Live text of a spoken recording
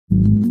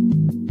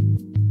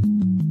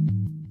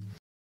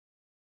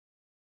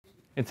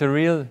It's a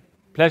real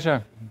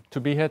pleasure to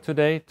be here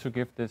today to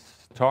give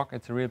this talk.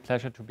 It's a real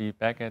pleasure to be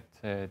back at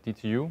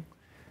DTU.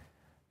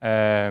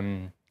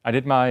 I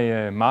did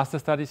my master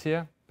studies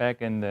here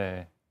back in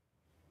the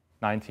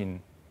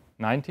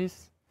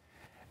 1990s.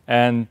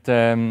 And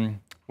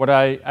what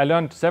I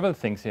learned several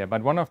things here,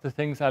 but one of the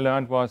things I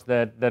learned was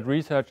that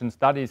research and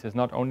studies is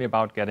not only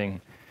about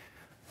getting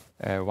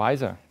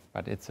wiser,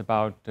 but it's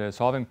about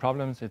solving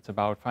problems, it's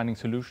about finding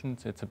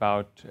solutions, it's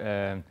about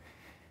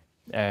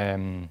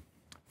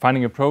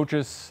finding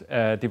approaches,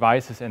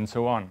 devices, and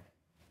so on.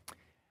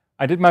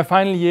 I did my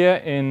final year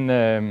in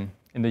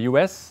the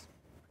US,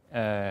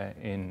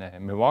 in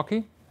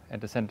Milwaukee,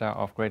 at the Center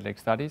of Great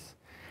Lakes Studies.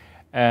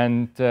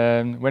 And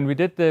when we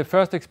did the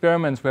first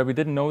experiments where we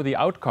didn't know the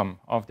outcome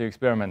of the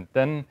experiment,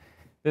 then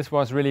this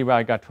was really where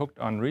I got hooked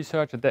on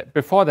research.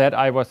 Before that,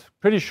 I was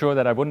pretty sure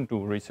that I wouldn't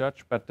do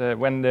research, but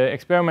when the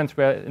experiments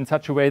were in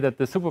such a way that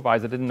the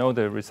supervisor didn't know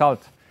the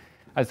result,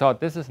 I thought,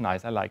 this is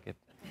nice, I like it.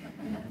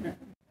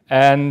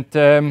 And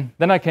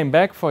then I came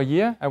back for a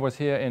year. I was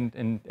here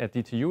at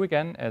DTU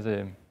again as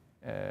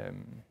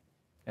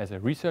a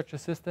research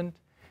assistant.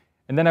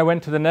 And then I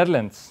went to the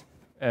Netherlands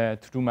to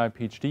do my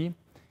PhD.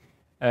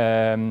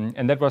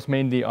 And that was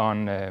mainly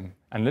on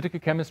analytical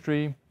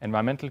chemistry,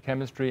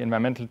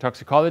 environmental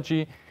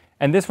toxicology.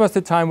 And this was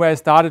the time where I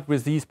started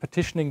with these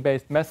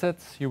partitioning-based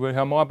methods you will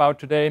hear more about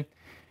today.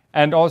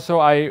 And also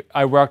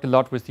I worked a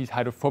lot with these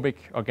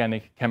hydrophobic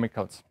organic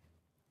chemicals.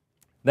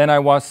 Then I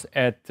was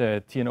at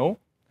TNO,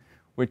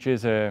 which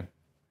is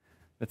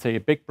let's say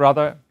a big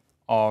brother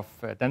of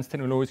Dansk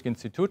Technologisch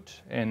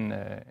Instituut in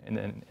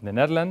the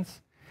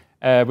Netherlands,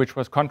 which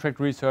was contract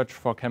research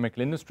for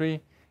chemical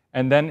industry.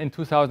 And then in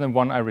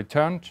 2001, I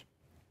returned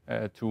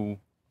to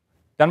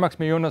Danmarks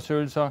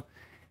Miljøundersøgelser,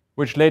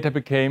 which later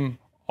became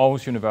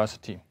Aarhus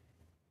University.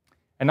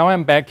 And now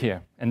I'm back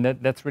here, and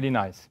that's really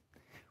nice.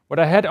 What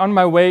I had on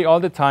my way all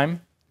the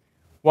time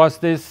was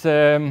this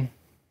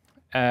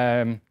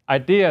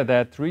idea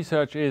that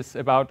research is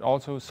about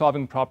also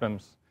solving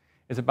problems,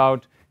 is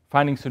about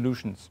finding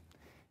solutions.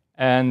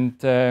 And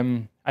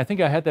I think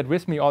I had that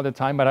with me all the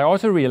time, but I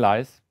also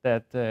realized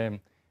that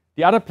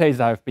the other places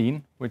I've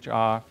been, which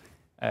are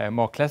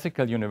more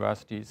classical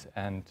universities,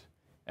 and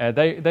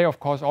they of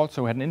course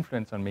also had an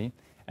influence on me.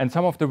 And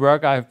some of the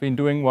work I've been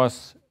doing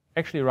was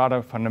actually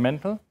rather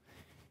fundamental.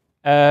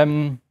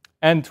 And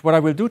what I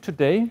will do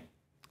today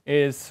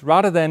is,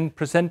 rather than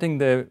presenting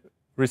the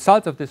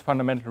results of this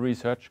fundamental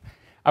research,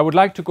 I would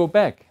like to go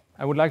back.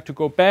 I would like to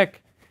go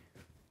back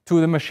to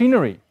the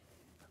machinery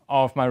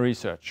of my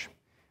research,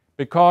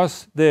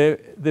 because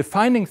the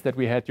findings that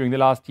we had during the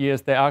last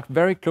years, they are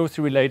very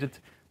closely related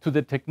to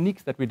the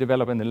techniques that we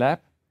develop in the lab.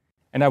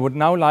 And I would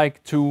now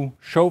like to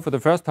show for the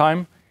first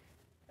time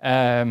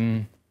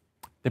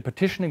the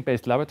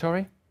partitioning-based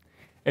laboratory.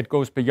 It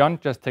goes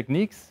beyond just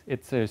techniques.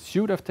 It's a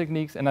suite of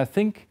techniques. And I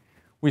think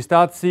we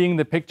start seeing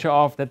the picture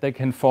of that they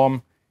can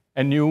form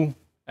a new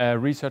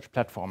research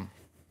platform.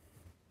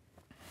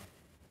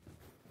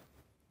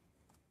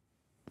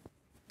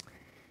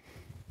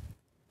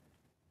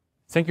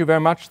 Thank you very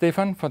much,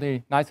 Stefan, for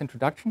the nice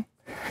introduction.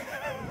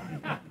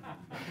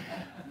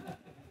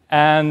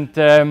 And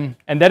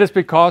that is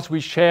because we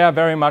share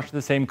very much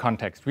the same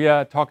context. We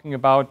are talking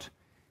about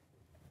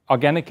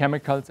organic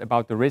chemicals,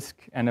 about the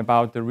risk, and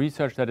about the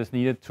research that is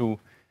needed to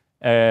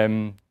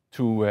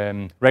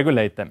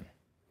regulate them.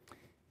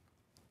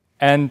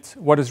 And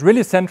what is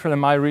really central in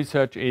my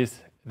research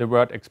is the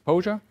word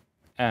exposure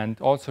and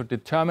also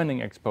determining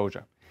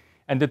exposure.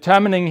 And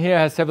determining here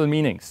has several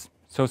meanings.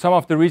 So some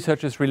of the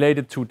research is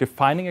related to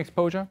defining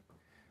exposure.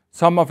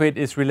 Some of it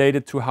is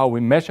related to how we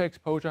measure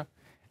exposure.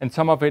 And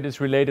some of it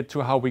is related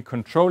to how we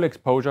control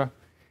exposure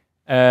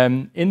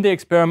in the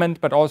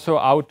experiment, but also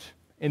out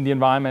in the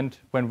environment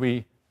when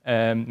we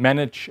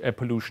manage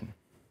pollution.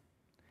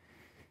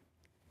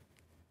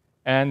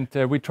 And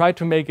we try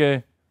to make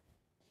a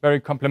very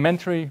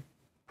complementary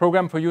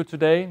program for you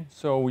today.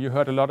 So you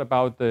heard a lot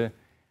about the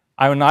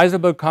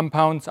ionizable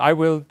compounds. I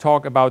will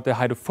talk about the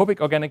hydrophobic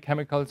organic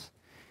chemicals.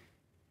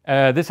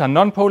 These are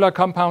non-polar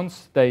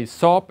compounds. They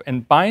sorb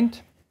and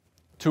bind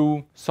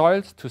to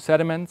soils, to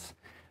sediments.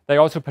 They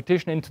also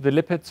partition into the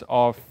lipids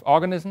of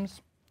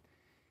organisms.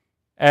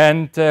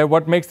 And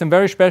what makes them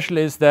very special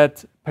is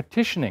that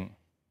partitioning.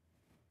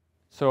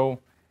 So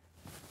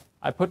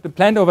I put the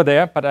plant over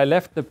there, but I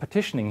left the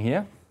partitioning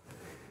here,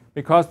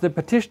 because the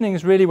partitioning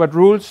is really what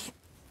rules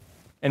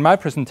in my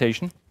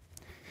presentation.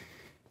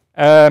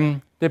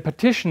 The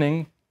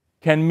partitioning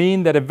can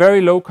mean that a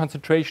very low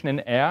concentration in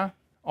air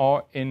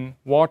or in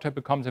water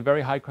becomes a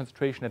very high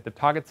concentration at the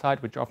target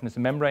site, which often is a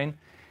membrane,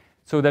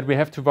 so that we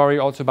have to worry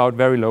also about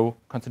very low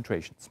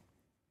concentrations.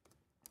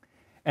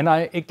 And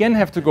I again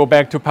have to go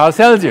back to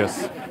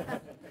Paracelsus.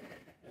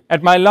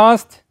 At my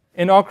last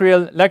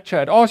inaugural lecture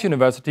at Aarhus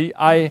University,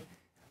 I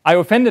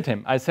offended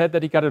him. I said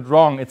that he got it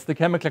wrong. It's the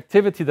chemical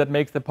activity that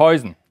makes the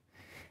poison.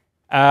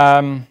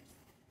 And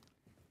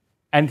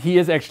he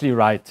is actually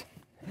right.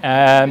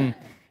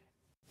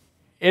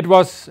 It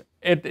was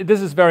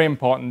this is very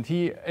important.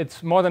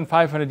 It's more than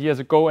 500 years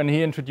ago, and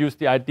he introduced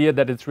the idea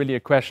that it's really a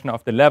question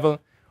of the level.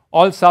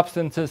 All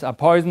substances are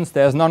poisons.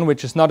 There's none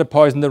which is not a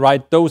poison. The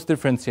right dose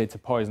differentiates a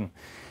poison.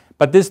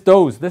 But this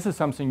dose, this is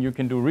something you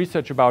can do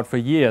research about for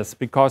years,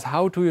 because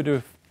how do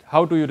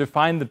you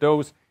define the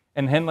dose?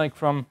 And Henrik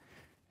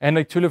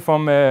Thulle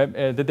from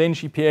the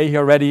Danish EPA, he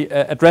already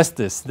addressed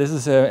this. This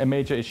is a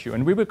major issue,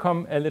 and we will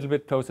come a little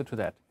bit closer to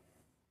that.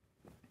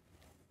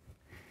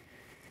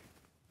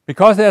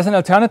 Because there's an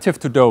alternative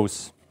to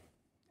dose,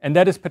 and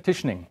that is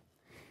partitioning.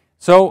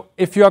 So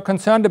if you are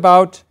concerned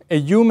about a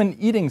human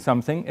eating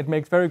something, it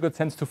makes very good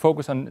sense to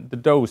focus on the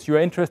dose. You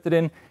are interested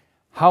in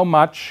how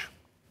much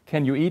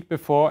can you eat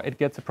before it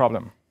gets a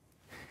problem.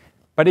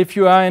 But if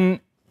you are in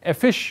a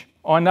fish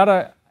or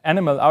another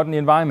animal out in the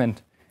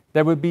environment,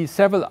 there will be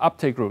several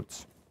uptake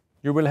routes.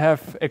 You will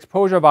have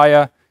exposure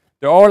via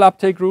the oral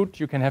uptake route,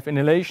 you can have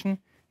inhalation,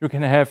 you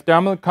can have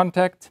dermal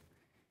contact,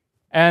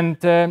 and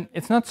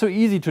it's not so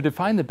easy to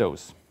define the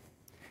dose.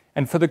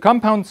 And for the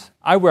compounds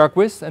I work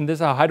with, and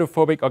these are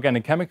hydrophobic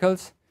organic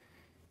chemicals,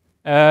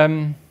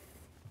 this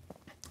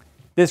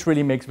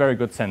really makes very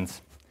good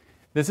sense.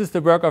 This is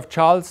the work of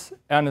Charles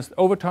Ernest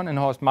Overton and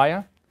Horst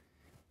Meyer,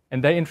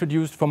 and they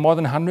introduced for more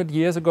than 100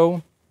 years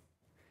ago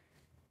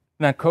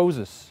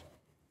narcosis.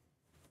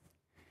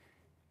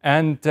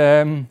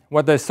 And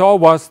what they saw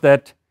was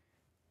that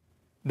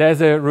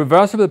there's a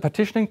reversible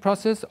partitioning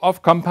process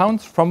of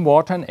compounds from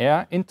water and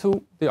air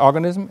into the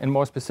organism, and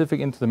more specific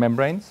into the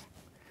membranes,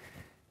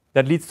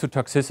 that leads to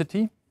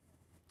toxicity,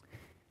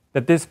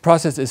 that this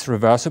process is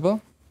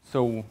reversible.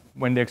 So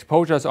when the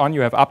exposure is on,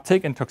 you have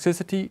uptake and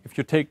toxicity. If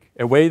you take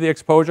away the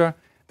exposure,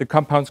 the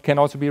compounds can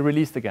also be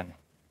released again.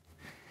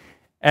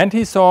 And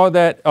he saw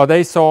that, or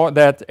they saw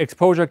that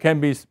exposure can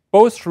be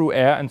both through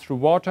air and through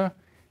water,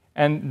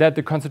 and that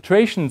the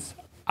concentrations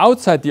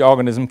outside the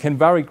organism can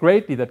vary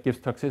greatly that gives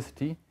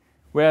toxicity,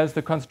 whereas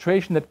the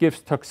concentration that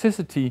gives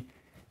toxicity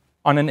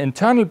on an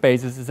internal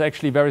basis is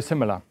actually very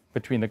similar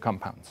between the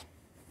compounds.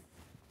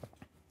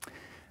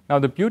 Now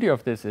the beauty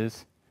of this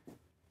is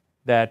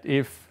that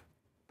if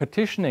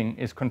partitioning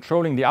is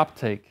controlling the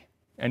uptake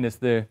and is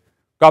the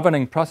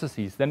governing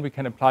processes, then we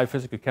can apply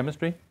physical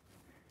chemistry.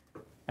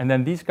 And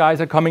then these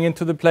guys are coming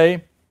into the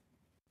play.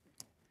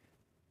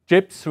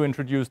 Gibbs, who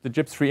introduced the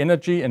Gibbs free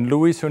energy, and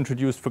Lewis, who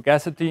introduced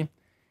fugacity.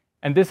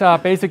 And these are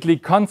basically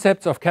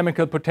concepts of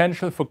chemical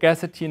potential,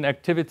 fugacity, and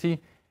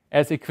activity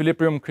as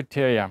equilibrium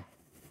criteria.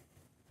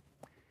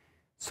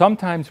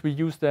 Sometimes we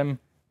use them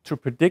to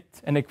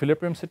predict an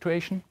equilibrium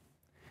situation.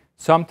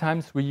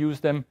 Sometimes we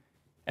use them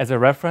as a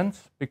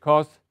reference,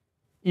 because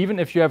even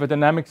if you have a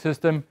dynamic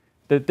system,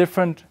 the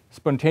different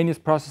spontaneous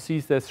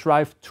processes that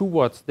strive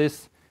towards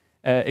this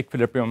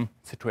equilibrium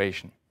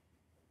situation.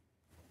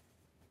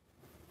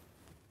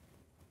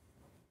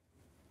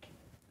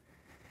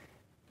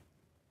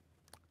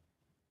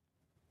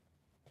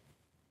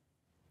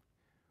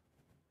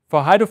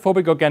 For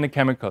hydrophobic organic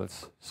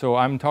chemicals, so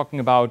I'm talking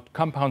about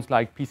compounds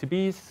like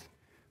PCBs,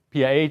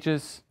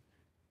 PAHs,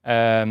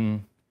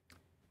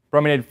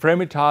 brominated flame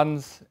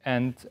retardants,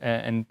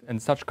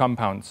 and such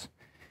compounds.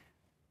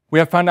 We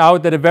have found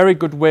out that a very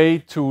good way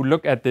to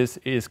look at this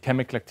is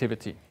chemical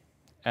activity,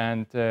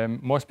 and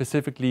more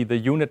specifically the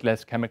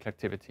unitless chemical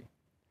activity.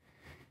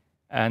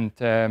 And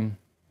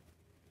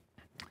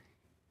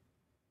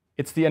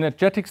it's the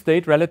energetic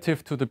state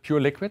relative to the pure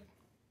liquid,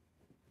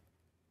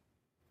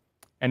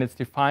 and it's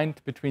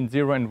defined between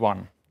 0 and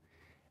 1.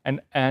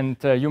 And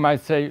you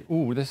might say,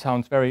 ooh, this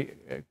sounds very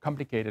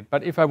complicated.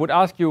 But if I would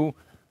ask you,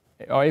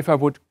 or if I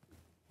would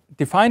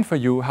define for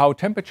you how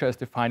temperature is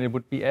defined, it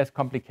would be as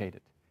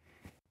complicated.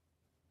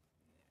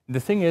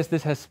 The thing is,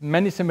 this has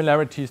many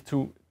similarities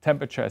to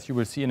temperature, as you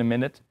will see in a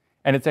minute,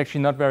 and it's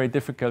actually not very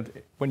difficult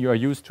when you are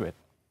used to it.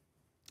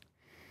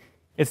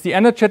 It's the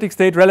energetic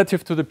state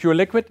relative to the pure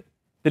liquid.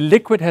 The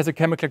liquid has a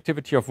chemical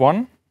activity of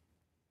 1,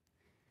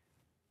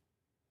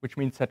 which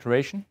means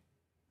saturation,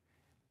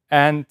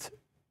 and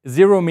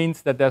 0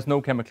 means that there's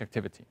no chemical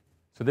activity.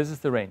 So this is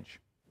the range.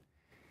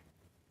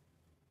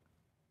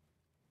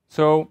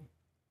 So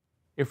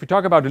if we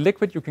talk about a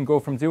liquid, you can go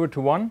from 0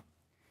 to 1.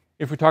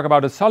 If we talk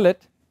about a solid,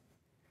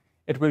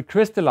 it will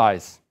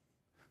crystallize.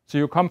 So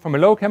you come from a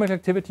low chemical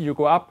activity, you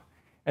go up,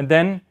 and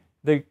then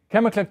the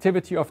chemical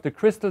activity of the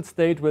crystal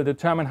state will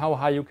determine how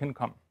high you can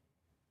come.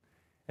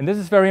 And this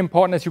is very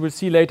important, as you will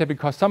see later,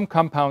 because some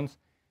compounds,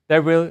 they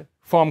will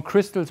form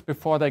crystals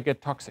before they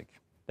get toxic.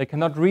 They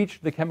cannot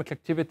reach the chemical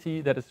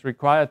activity that is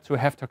required to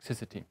have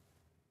toxicity.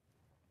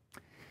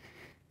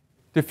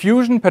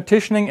 Diffusion,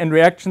 partitioning, and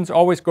reactions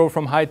always go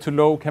from high to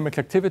low chemical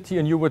activity,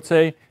 and you would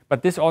say,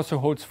 but this also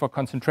holds for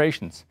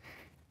concentrations.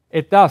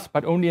 It does,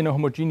 but only in a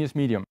homogeneous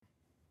medium.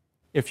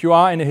 If you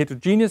are in a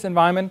heterogeneous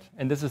environment,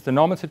 and this is the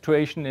normal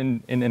situation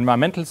in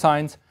environmental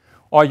science,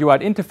 or you are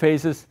at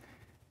interfaces,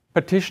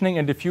 partitioning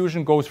and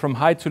diffusion goes from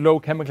high to low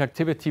chemical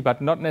activity,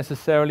 but not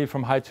necessarily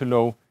from high to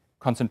low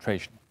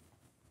concentration.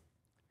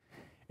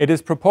 It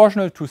is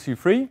proportional to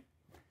C3,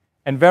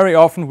 and very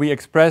often we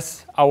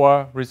express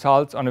our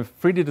results on a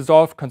freely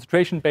dissolved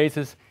concentration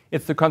basis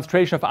it's the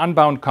concentration of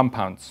unbound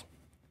compounds.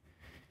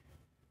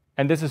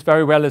 And this is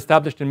very well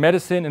established in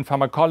medicine, in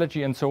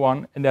pharmacology, and so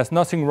on, and there's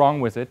nothing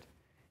wrong with it,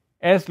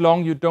 as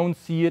long you don't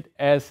see it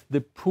as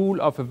the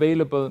pool of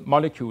available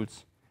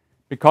molecules.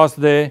 Because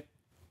the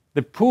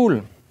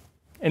pool,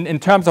 in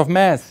terms of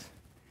mass,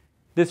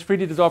 this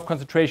freely dissolved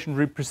concentration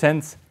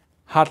represents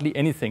hardly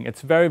anything.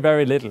 It's very,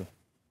 very little.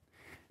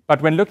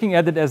 But when looking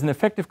at it as an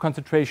effective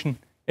concentration,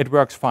 it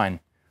works fine.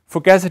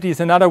 Fugacity is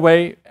another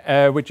way,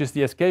 which is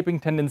the escaping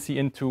tendency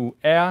into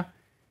air,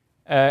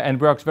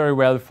 and works very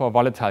well for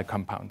volatile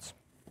compounds.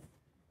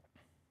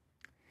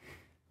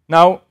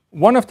 Now,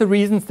 one of the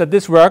reasons that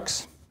this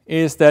works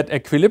is that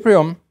at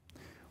equilibrium,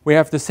 we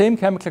have the same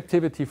chemical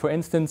activity, for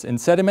instance, in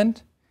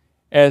sediment,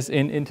 as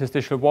in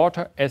interstitial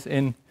water, as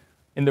in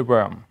the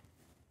worm.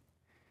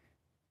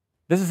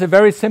 This is a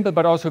very simple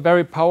but also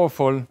very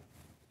powerful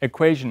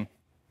equation,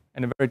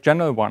 and a very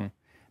general one,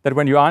 that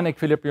when you are in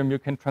equilibrium, you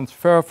can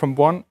transfer from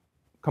one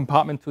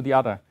compartment to the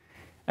other.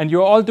 And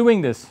you're all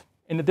doing this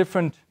in a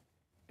different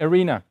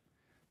arena.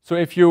 So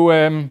if you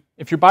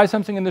buy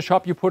something in the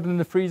shop, you put it in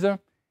the freezer,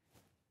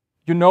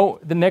 you know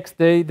the next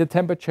day the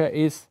temperature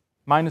is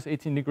minus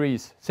 18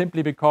 degrees,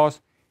 simply because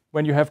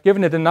when you have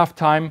given it enough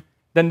time,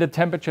 then the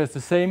temperature is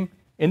the same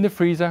in the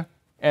freezer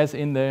as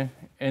in the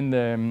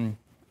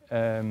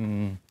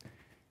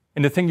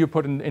thing you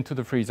put into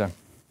the freezer.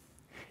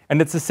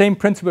 And it's the same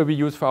principle we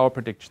use for our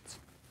predictions.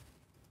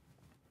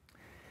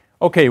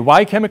 Okay,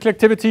 why chemical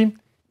activity?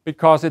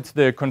 Because it's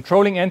the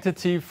controlling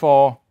entity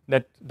for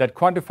that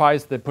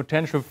quantifies the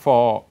potential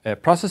for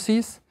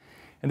processes.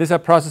 And these are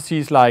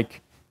processes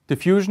like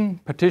diffusion,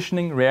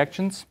 partitioning,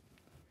 reactions.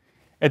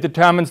 It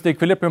determines the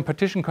equilibrium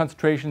partition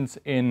concentrations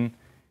in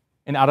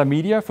other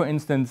media, for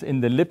instance,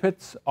 in the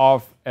lipids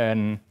of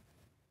a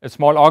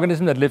small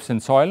organism that lives in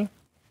soil.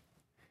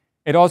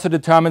 It also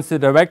determines the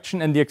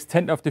direction and the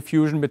extent of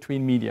diffusion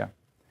between media.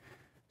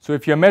 So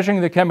if you're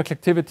measuring the chemical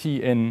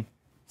activity in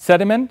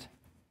sediment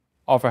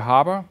of a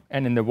harbor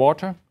and in the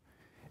water,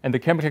 and the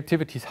chemical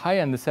activity is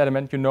higher in the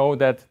sediment, you know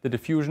that the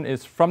diffusion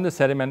is from the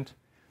sediment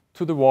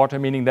to the water,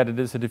 meaning that it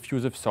is a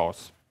diffusive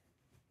source.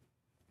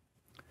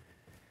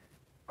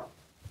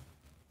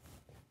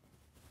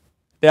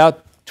 There are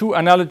two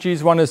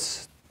analogies. One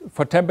is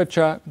for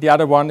temperature, the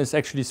other one is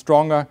actually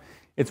stronger.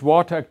 It's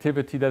water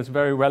activity that is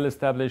very well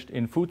established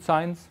in food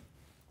science.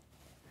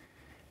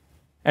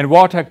 And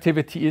water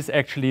activity is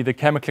actually the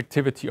chemical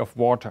activity of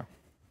water.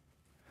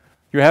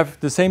 You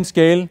have the same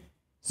scale,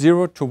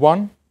 0 to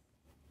 1,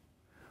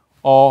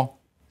 or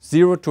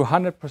 0 to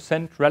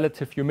 100%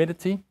 relative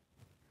humidity.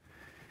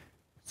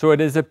 So it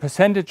is a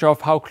percentage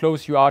of how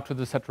close you are to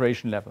the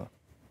saturation level.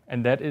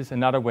 And that is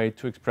another way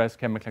to express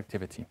chemical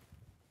activity.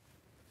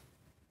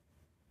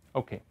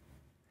 Okay.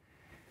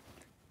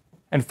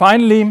 And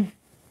finally,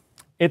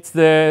 it's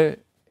the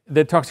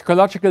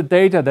toxicological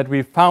data that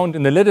we found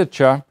in the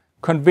literature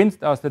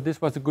convinced us that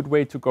this was a good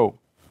way to go.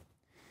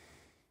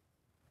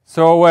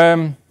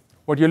 So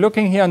what you're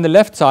looking here on the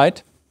left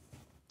side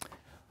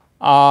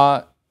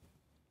are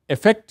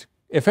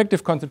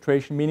effective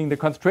concentration, meaning the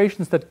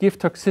concentrations that give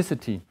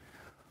toxicity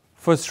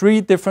for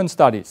 3 different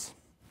studies.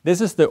 This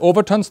is the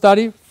Overton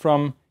study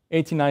from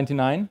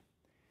 1899.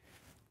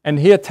 And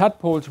here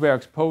tadpoles were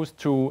exposed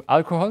to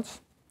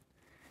alcohols.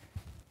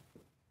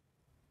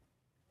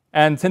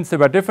 And since there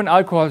were different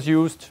alcohols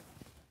used,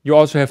 you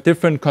also have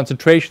different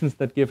concentrations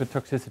that give a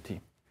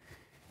toxicity.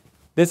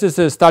 This is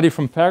a study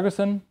from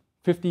Ferguson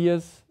 50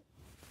 years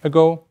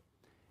ago.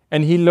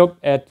 And he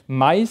looked at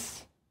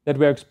mice that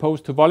were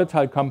exposed to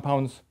volatile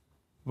compounds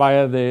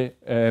via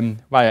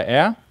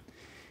air.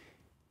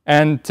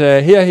 And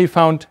here he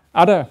found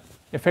other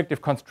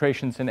effective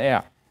concentrations in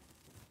air.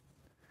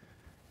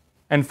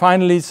 And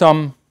finally,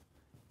 some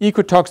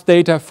ecotox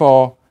data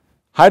for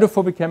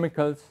hydrophobic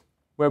chemicals,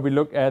 where we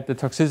look at the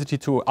toxicity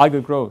to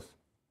algal growth,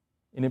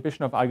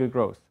 inhibition of algal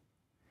growth.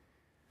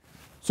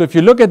 So if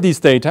you look at these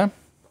data,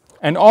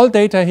 and all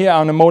data here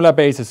are on a molar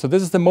basis, so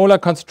this is the molar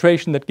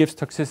concentration that gives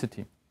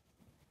toxicity.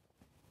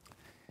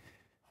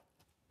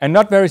 And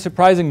not very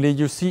surprisingly,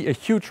 you see a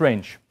huge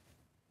range.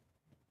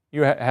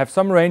 You have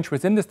some range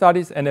within the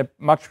studies and a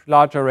much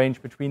larger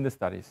range between the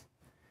studies.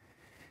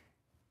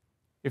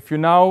 If you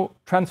now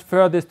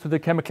transfer this to the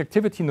chemical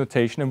activity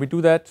notation, and we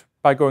do that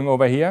by going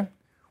over here,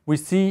 we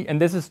see, and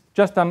this is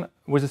just done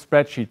with a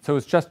spreadsheet, so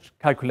it's just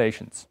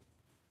calculations.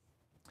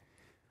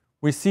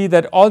 We see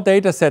that all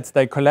data sets,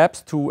 they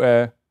collapse to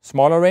a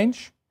smaller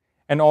range,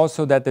 and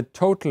also that the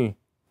total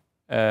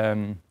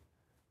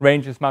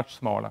range is much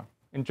smaller.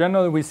 In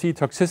general, we see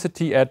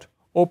toxicity at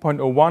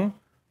 0.01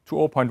 to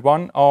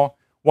 0.1, or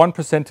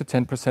 1% to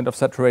 10% of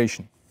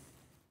saturation,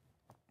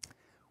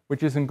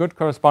 which is in good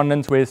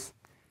correspondence with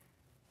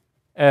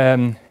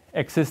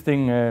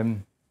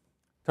existing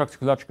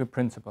toxicological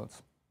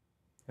principles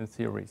and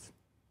theories.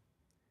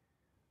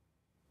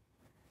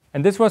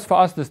 And this was for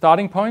us the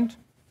starting point.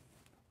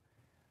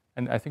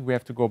 And I think we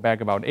have to go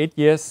back about 8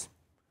 years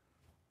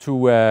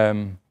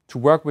to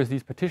work with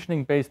these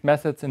partitioning-based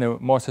methods in a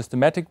more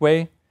systematic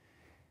way.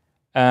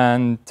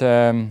 And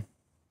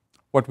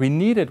what we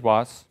needed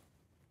was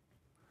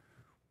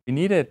we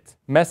needed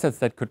methods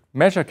that could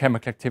measure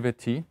chemical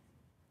activity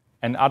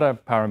and other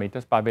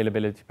parameters,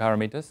 bioavailability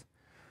parameters.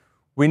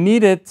 We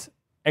needed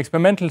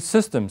experimental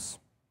systems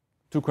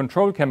to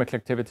control chemical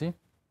activity.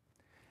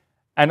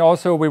 And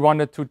also we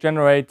wanted to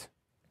generate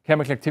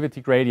chemical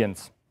activity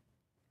gradients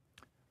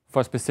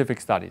for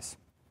specific studies.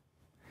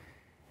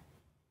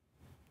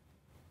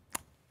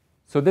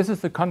 So this is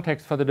the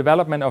context for the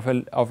development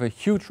of a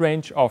huge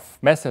range of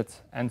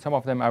methods, and some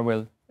of them I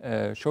will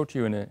show to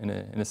you in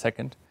a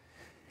second.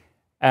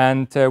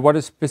 And what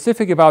is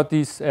specific about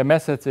these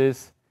methods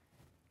is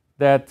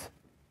that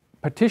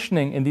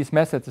partitioning in these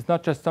methods is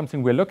not just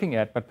something we're looking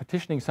at, but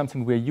partitioning is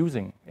something we're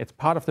using. It's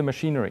part of the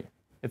machinery.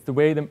 It's the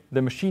way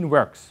the machine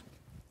works,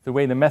 the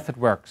way the method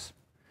works.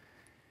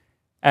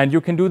 And you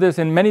can do this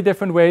in many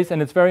different ways,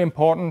 and it's very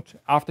important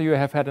after you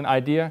have had an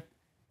idea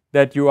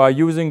that you are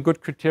using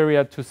good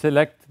criteria to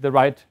select the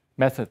right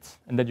methods,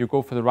 and that you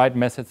go for the right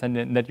methods,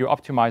 and that you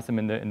optimize them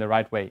in the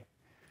right way.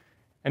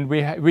 And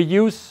we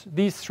use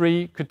these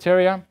three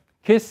criteria: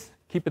 KISS,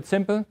 keep it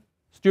simple,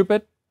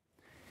 stupid.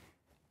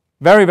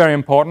 Very, very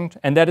important,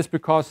 and that is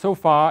because so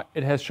far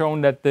it has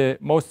shown that the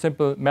most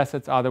simple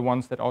methods are the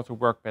ones that also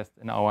work best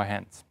in our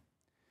hands.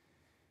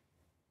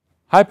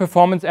 High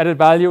performance, added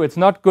value. It's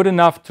not good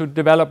enough to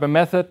develop a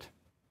method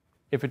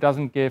if it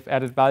doesn't give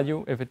added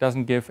value, if it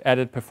doesn't give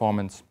added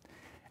performance.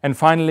 And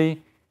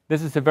finally,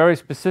 this is a very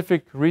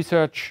specific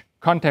research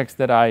context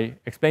that I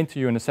explained to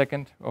you a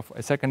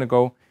second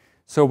ago.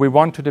 So we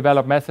want to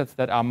develop methods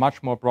that are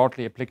much more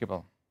broadly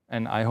applicable.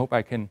 And I hope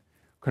I can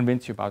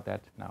convince you about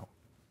that now.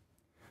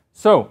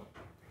 So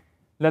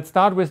let's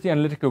start with the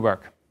analytical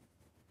work.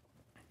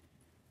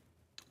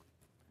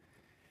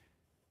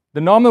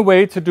 The normal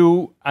way to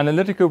do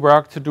analytical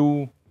work, to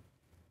do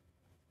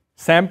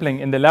sampling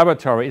in the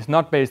laboratory, is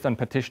not based on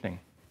partitioning.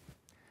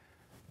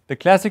 The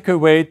classical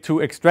way to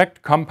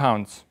extract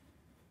compounds,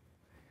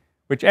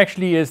 which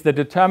actually is the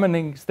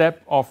determining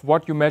step of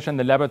what you measure in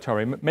the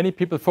laboratory. Many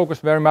people focus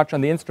very much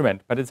on the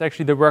instrument, but it's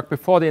actually the work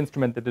before the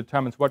instrument that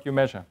determines what you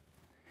measure.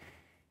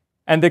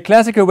 And the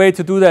classical way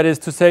to do that is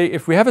to say,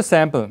 if we have a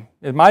sample,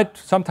 it might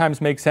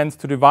sometimes make sense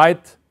to divide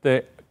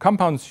the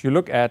compounds you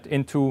look at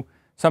into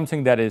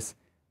something that is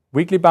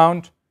weakly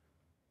bound,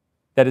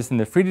 that is in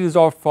a freely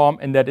dissolved form,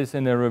 and that is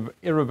in an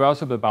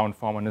irreversible bound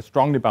form, and a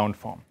strongly bound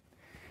form.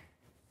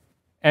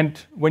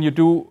 And when you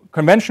do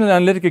conventional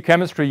analytical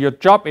chemistry, your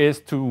job is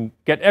to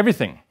get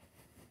everything.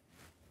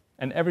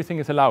 And everything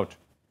is allowed.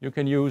 You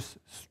can use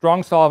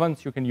strong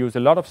solvents, you can use a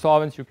lot of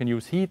solvents, you can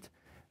use heat,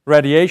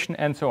 radiation,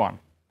 and so on.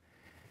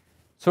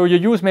 So you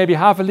use maybe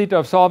half a liter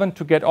of solvent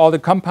to get all the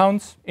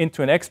compounds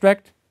into an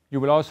extract. You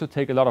will also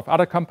take a lot of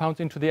other compounds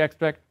into the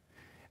extract,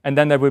 and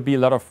then there will be a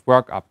lot of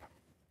work up.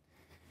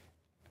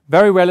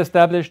 Very well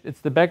established. It's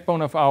the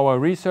backbone of our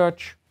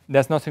research.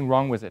 There's nothing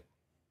wrong with it.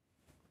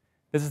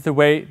 This is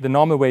the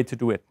normal way to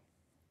do it.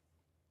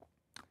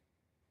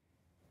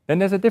 Then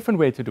there's a different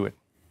way to do it.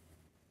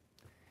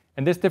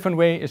 And this different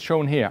way is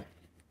shown here.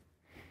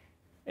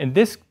 In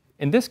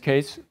this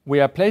case, we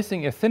are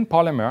placing a thin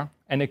polymer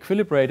and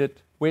equilibrate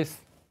it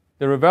with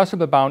the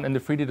reversible bound and the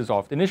freely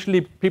dissolved.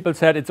 Initially, people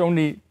said it's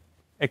only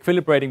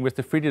equilibrating with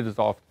the freely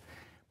dissolved,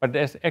 but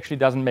this actually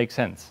doesn't make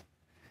sense.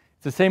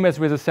 It's the same as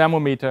with a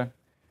thermometer.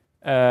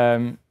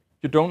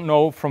 You don't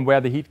know from where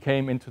the heat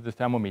came into the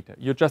thermometer.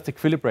 You're just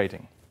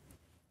equilibrating.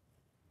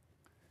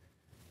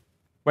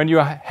 When you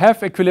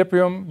have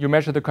equilibrium, you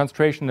measure the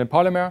concentration in the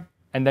polymer,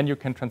 and then you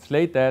can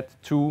translate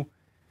that to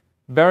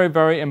very,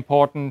 very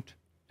important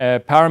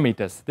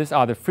parameters. These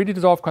are the freely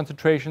dissolved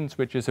concentrations,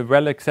 which is a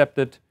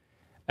well-accepted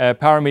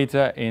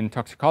parameter in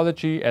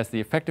toxicology as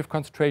the effective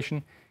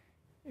concentration.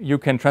 You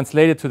can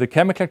translate it to the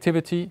chemical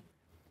activity,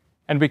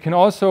 and we can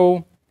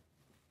also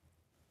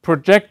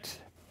project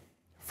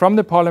from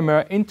the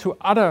polymer into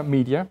other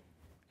media,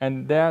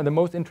 and there the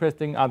most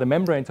interesting are the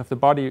membranes of the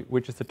body,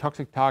 which is the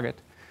toxic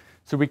target.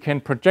 So we can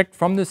project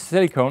from the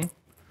silicone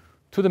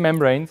to the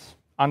membranes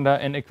under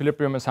an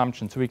equilibrium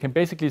assumption. So we can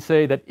basically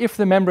say that if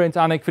the membranes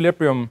are in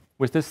equilibrium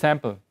with this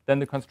sample, then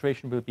the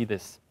concentration will be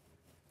this.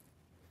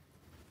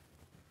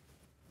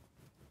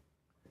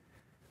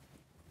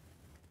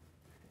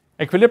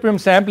 Equilibrium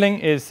sampling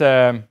is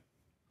a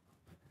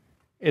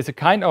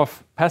kind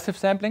of passive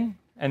sampling,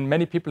 and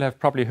many people have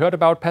probably heard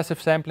about passive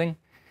sampling,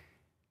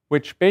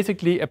 which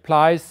basically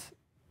applies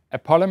a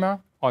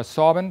polymer or a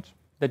sorbent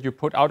that you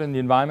put out in the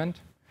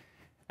environment.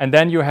 And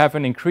then you have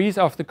an increase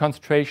of the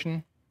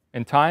concentration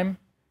in time.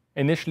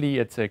 Initially,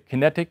 it's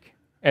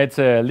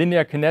a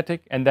linear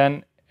kinetic, and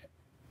then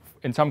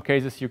in some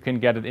cases, you can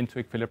get it into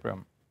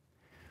equilibrium.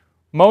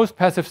 Most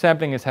passive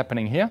sampling is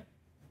happening here.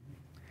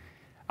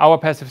 Our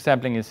passive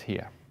sampling is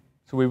here.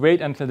 So we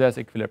wait until there's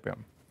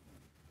equilibrium.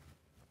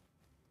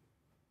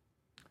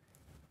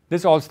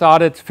 This all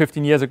started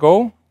 15 years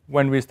ago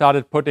when we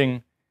started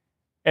putting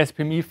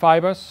SPME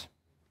fibers,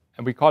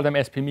 and we call them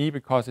SPME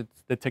because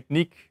it's the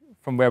technique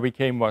from where we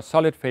came was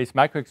solid phase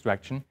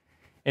microextraction.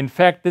 In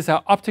fact, these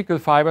are optical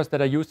fibers that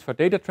are used for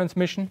data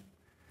transmission.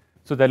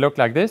 So they look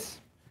like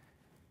this.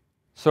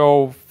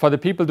 So for the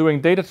people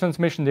doing data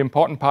transmission, the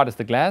important part is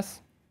the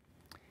glass.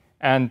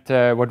 And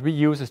what we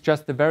use is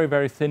just the very,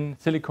 very thin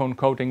silicone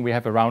coating we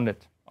have around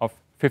it of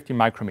 50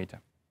 micrometer.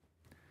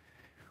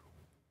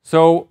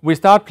 So we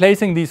start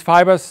placing these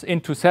fibers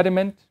into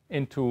sediment,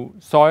 into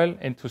soil,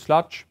 into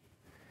sludge,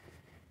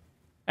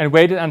 and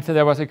waited until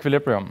there was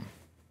equilibrium.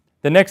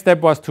 The next step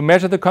was to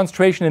measure the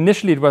concentration.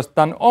 Initially, it was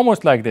done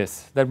almost like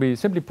this, that we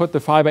simply put the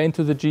fiber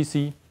into the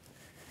GC.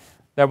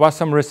 There was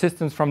some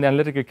resistance from the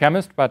analytical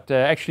chemist, but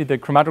actually the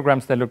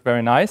chromatograms, they look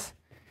very nice.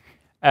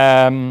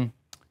 And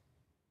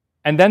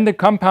then the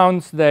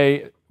compounds,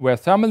 they were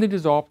thermally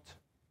dissolved,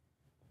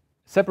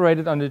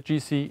 separated on the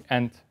GC,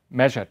 and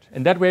measured.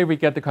 In that way, we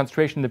get the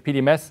concentration in the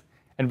PDMS,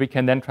 and we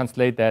can then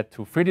translate that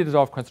to freely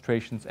dissolved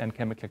concentrations and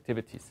chemical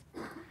activities.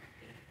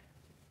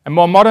 A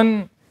more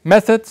modern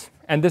method,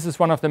 and this is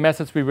one of the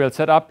methods we will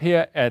set up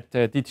here at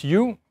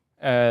DTU.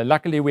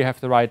 Luckily, we have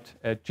the right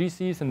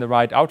GCs and the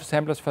right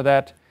autosamplers for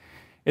that.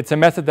 It's a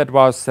method that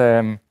was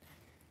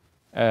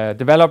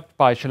developed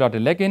by Charlotte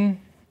Leggin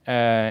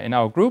in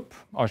our group,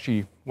 or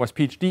she was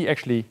PhD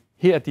actually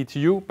here at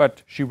DTU,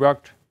 but she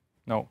worked,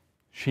 no,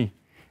 she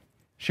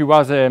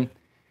was a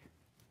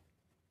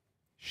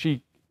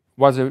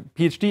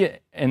PhD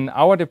in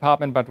our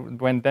department, but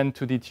went then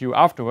to DTU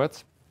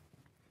afterwards.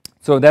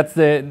 So that's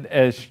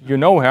you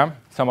know her,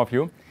 some of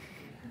you.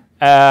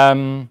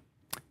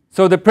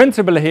 So the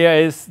principle here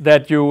is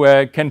that you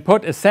can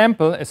put a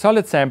sample, a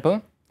solid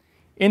sample,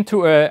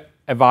 into a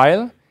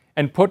vial,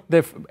 and put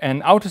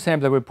an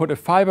autosampler will put a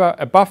fiber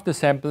above the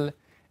sample,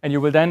 and you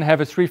will then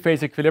have a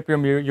three-phase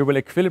equilibrium. You will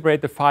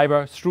equilibrate the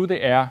fiber through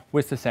the air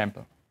with the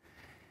sample.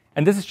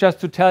 And this is just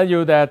to tell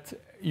you that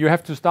you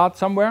have to start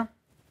somewhere,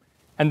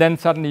 and then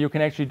suddenly you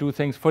can actually do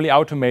things fully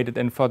automated.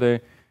 And for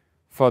the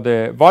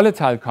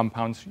volatile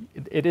compounds,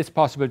 it is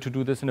possible to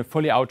do this in a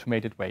fully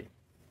automated way.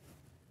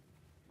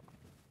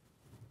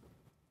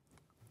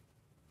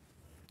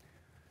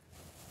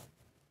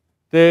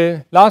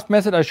 The last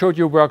method I showed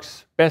you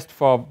works best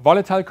for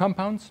volatile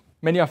compounds.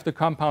 Many of the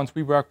compounds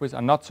we work with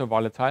are not so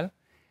volatile.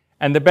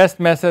 And the best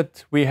method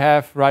we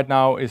have right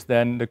now is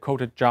then the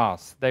coated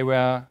jars. They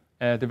were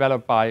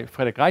developed by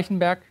Fredrik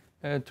Reichenberg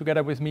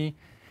together with me.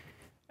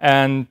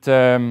 And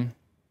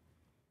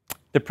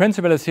the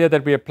principle is here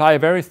that we apply a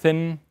very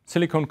thin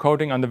silicone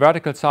coating on the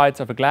vertical sides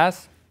of a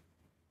glass.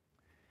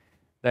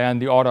 They are in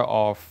the order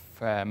of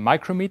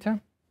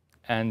micrometer.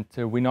 And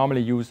we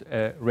normally use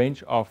a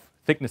range of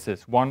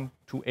thicknesses, 1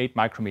 to 8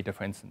 micrometer,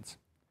 for instance.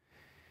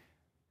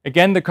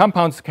 Again, the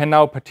compounds can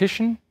now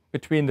partition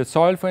between the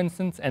soil, for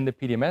instance, and the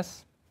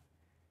PDMS.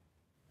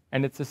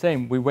 And it's the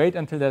same. We wait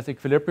until there's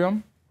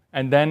equilibrium,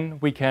 and then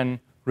we can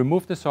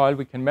remove the soil.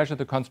 We can measure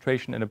the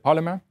concentration in a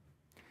polymer.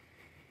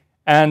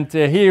 And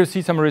here you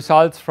see some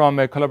results from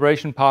a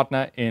collaboration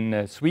partner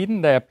in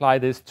Sweden. They apply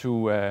this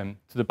to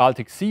the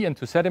Baltic Sea and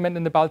to sediment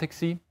in the Baltic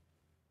Sea.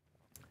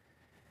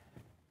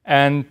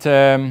 And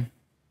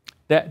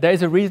there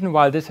is a reason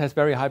why this has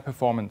very high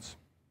performance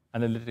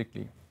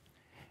analytically.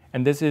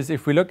 And this is,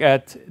 if we look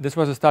at, this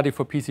was a study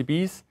for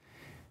PCBs,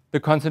 the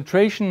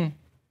concentration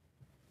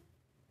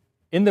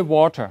in the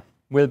water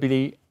will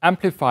be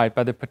amplified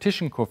by the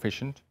partition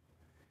coefficient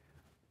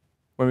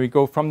when we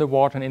go from the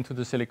water and into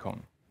the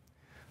silicone.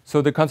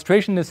 So the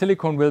concentration in the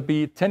silicone will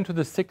be 10 to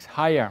the 6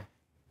 higher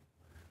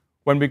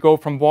when we go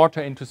from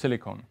water into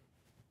silicone.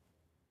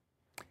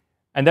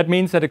 And that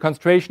means that a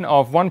concentration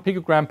of 1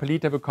 picogram per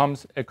liter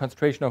becomes a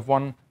concentration of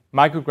 1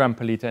 microgram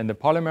per liter in the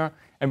polymer,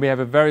 and we have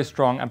a very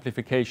strong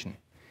amplification.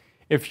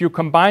 If you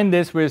combine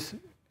this with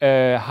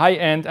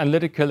high-end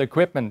analytical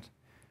equipment,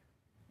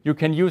 you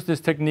can use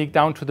this technique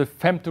down to the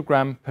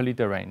femtogram per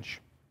liter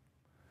range.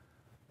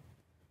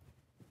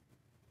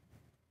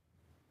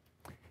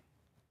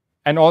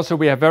 And also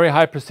we have very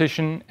high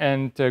precision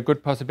and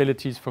good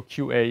possibilities for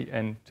QA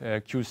and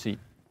QC.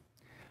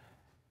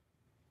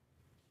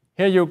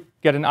 Here you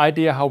get an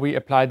idea how we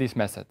apply these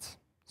methods.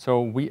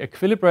 So we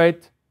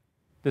equilibrate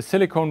the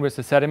silicone with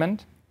the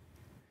sediment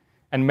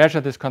and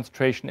measure this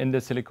concentration in the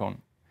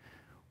silicone.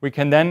 We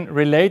can then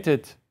relate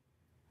it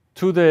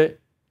to the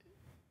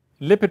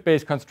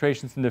lipid-based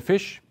concentrations in the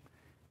fish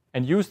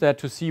and use that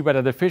to see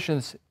whether the fish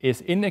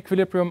is in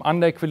equilibrium,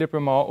 under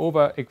equilibrium, or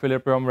over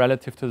equilibrium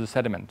relative to the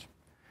sediment.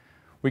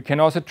 We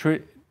can also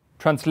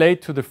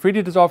translate to the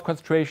freely dissolved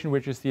concentration,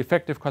 which is the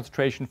effective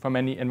concentration for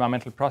many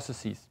environmental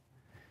processes.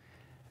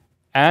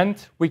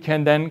 And we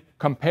can then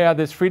compare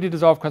this freely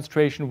dissolved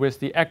concentration with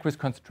the aqueous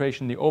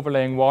concentration, the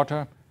overlaying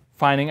water,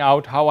 finding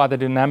out how are the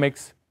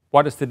dynamics,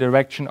 what is the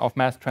direction of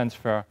mass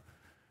transfer.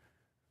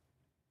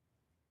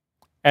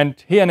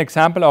 And here an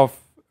example of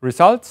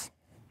results.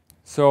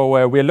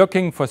 So we're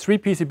looking for 3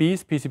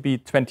 PCBs,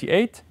 PCB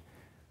 28,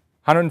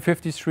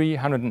 153,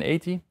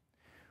 180.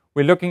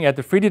 We're looking at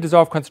the freely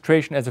dissolved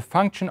concentration as a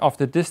function of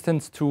the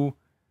distance to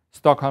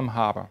Stockholm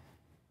Harbor.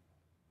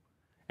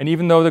 And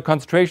even though the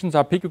concentrations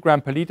are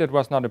picogram per liter, it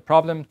was not a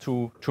problem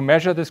to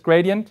measure this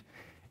gradient.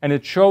 And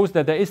it shows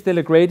that there is still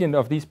a gradient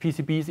of these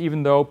PCBs,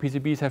 even though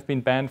PCBs have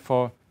been banned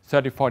for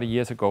 30, 40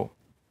 years ago.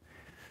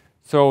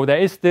 So there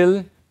is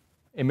still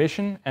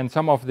emission, and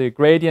some of the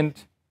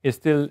gradient is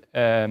still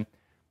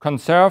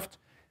conserved.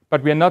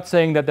 but we are not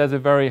saying that there's a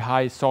very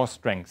high source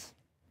strength.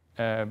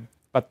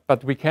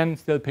 But we can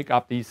still pick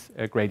up these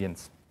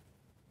gradients.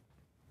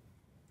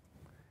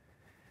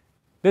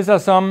 These are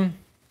some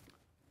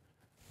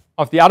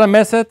of the other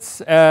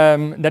methods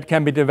that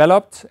can be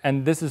developed,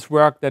 and this is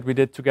work that we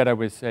did together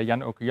with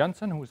Jan Åke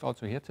Jönsson, who is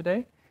also here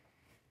today.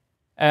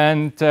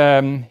 And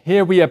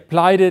here we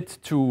applied it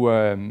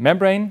to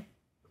membrane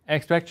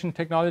extraction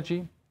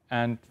technology,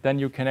 and then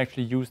you can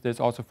actually use this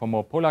also for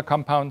more polar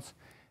compounds.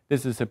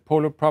 This is a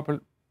porous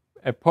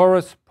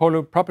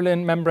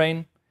polypropylene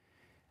membrane.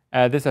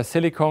 These are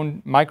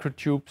silicone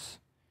microtubes,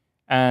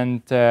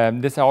 and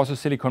these are also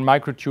silicone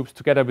microtubes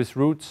together with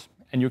roots,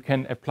 and you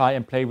can apply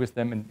and play with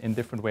them in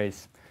different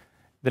ways.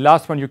 The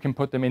last one, you can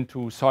put them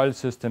into soil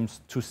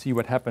systems to see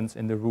what happens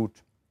in the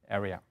root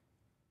area.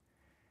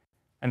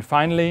 And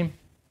finally,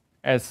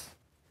 as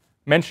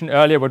mentioned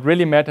earlier, what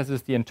really matters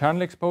is the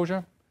internal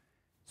exposure.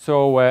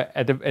 So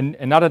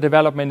another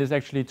development is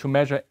actually to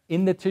measure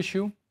in the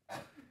tissue.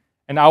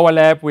 In our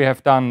lab, we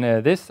have done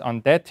this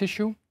on dead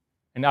tissue.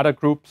 In other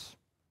groups,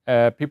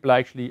 people are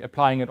actually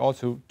applying it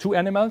also to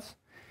animals.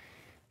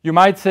 You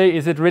might say,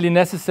 is it really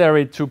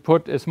necessary to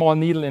put a small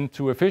needle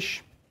into a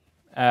fish?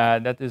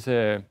 That is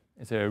a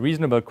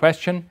reasonable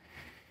question.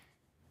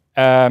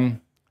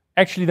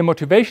 Actually, the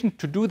motivation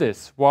to do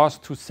this was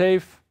to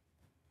save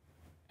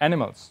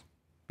animals,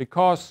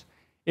 because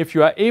if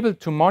you are able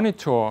to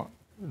monitor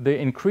the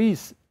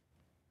increase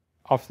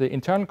of the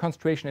internal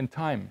concentration in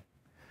time,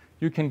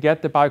 you can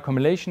get the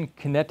bioaccumulation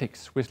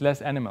kinetics with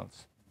less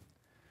animals.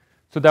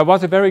 So there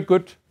was a very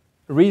good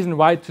reason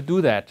why to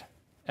do that.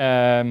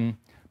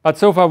 But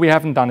so far we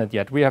haven't done it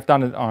yet. We have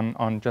done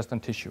it just on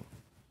tissue.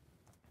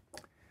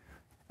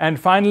 And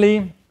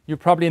finally, you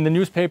probably in the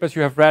newspapers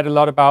you have read a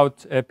lot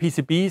about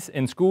PCBs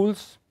in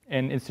schools,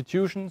 in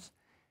institutions.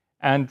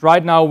 And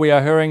right now we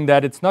are hearing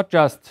that it's not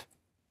just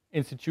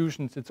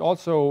institutions, it's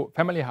also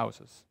family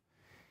houses.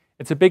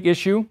 It's a big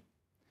issue.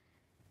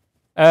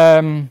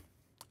 For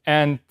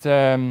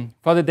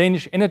the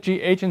Danish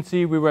Energy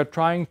Agency, we were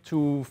trying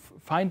to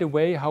find a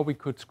way how we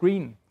could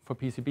screen for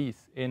PCBs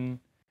in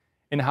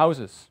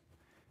houses.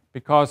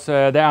 Because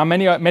there are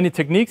many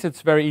techniques.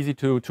 It's very easy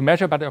to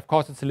measure, but of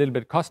course it's a little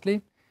bit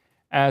costly.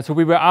 So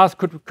we were asked,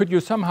 could you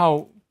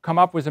somehow come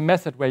up with a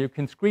method where you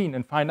can screen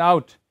and find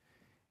out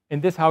in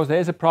this house there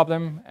is a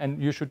problem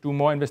and you should do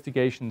more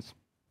investigations.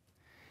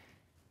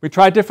 We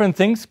tried different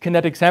things,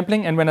 kinetic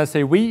sampling, and when I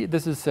say we,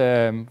 this is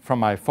from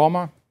my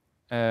former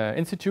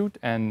institute,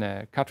 and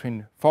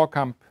Katrin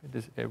Forkamp,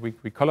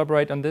 we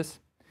collaborate on this.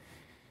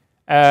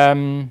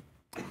 And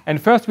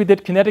first we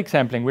did kinetic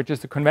sampling, which is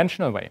the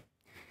conventional way.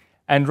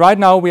 And right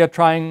now we are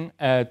trying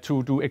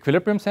to do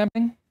equilibrium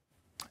sampling.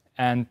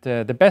 And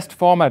the best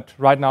format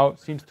right now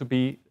seems to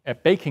be a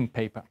baking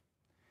paper.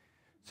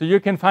 So you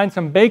can find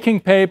some baking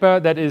paper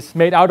that is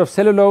made out of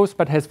cellulose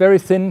but has very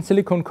thin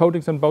silicone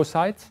coatings on both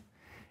sides.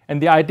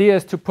 And the idea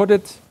is to put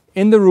it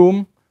in the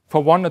room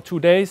for 1 or 2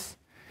 days.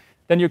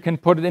 Then you can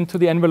put it into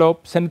the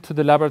envelope, send it to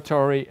the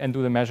laboratory, and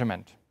do the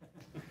measurement.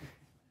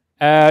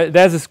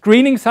 There's a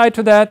screening side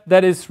to that.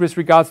 That is with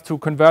regards to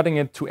converting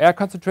it to air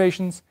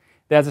concentrations.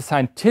 There's a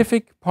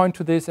scientific point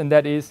to this, and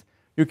that is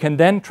you can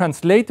then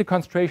translate the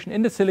concentration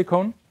in the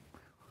silicone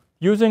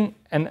using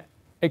an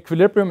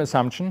equilibrium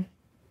assumption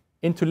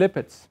into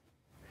lipids.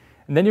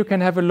 And then you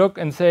can have a look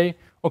and say,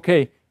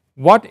 okay,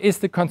 what is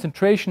the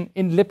concentration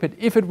in lipid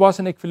if it was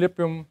in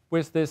equilibrium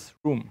with this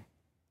room?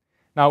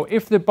 Now,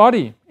 if the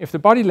body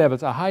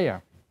levels are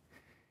higher,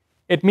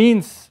 it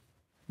means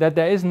that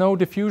there is no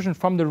diffusion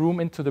from the room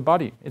into the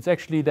body. It's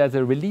actually there's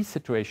a release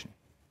situation.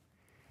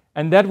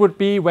 And that would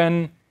be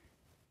when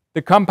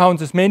the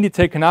compounds is mainly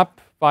taken up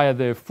via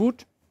the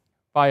food,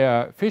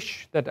 via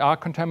fish that are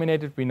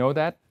contaminated, we know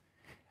that,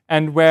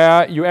 and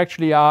where you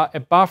actually are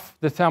above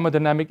the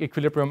thermodynamic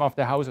equilibrium of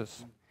the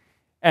houses.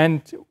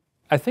 And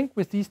I think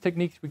with these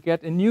techniques we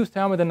get a new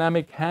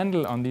thermodynamic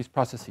handle on these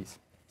processes.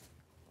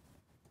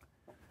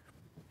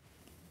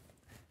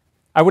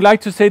 I would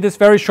like to say this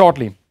very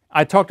shortly.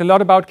 I talked a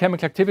lot about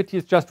chemical activity.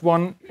 It's just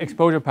one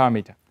exposure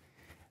parameter.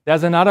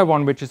 There's another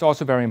one which is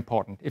also very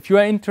important. If you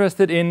are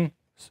interested in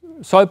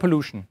soil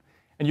pollution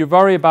and you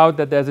worry about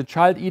that there's a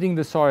child eating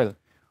the soil,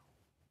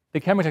 the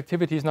chemical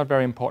activity is not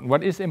very important.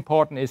 What is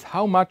important is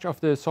how much of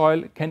the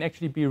soil can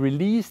actually be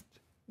released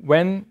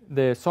when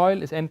the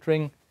soil is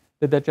entering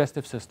the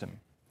digestive system.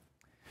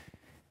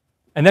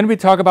 And then we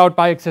talk about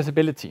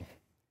bioaccessibility.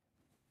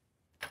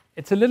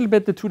 It's a little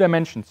bit the 2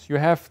 dimensions. You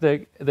have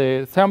the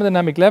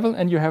thermodynamic level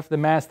and you have the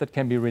mass that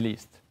can be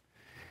released.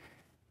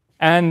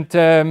 And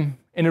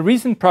in a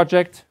recent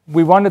project,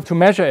 we wanted to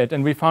measure it,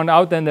 and we found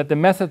out then that the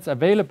methods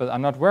available are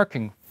not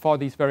working for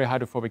these very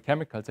hydrophobic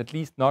chemicals, at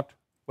least not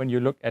when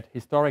you look at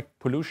historic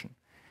pollution.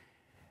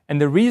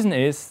 And the reason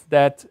is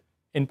that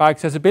in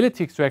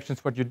bioaccessibility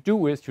extractions, what you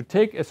do is you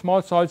take a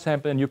small soil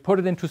sample and you put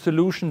it into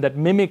solution that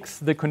mimics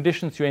the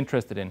conditions you're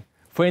interested in.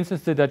 For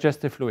instance, the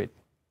digestive fluid.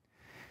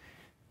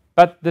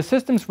 But the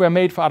systems were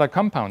made for other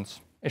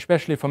compounds,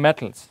 especially for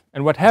metals.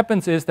 And what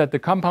happens is that the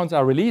compounds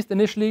are released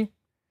initially,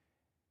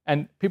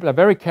 And people are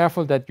very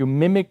careful that you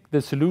mimic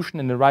the solution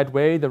in the right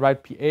way, the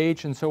right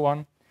pH and so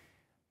on.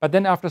 But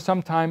then after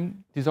some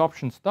time,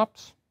 desorption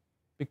stops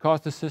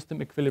because the system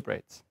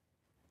equilibrates.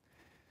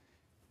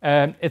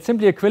 It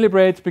simply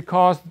equilibrates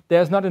because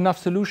there's not enough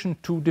solution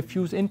to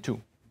diffuse into.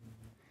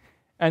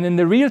 And in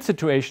the real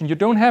situation, you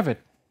don't have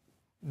it.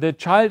 The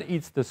child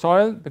eats the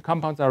soil, the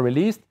compounds are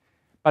released,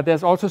 but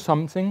there's also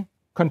something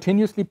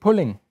continuously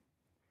pulling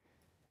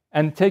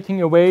and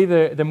taking away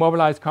the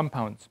mobilized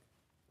compounds.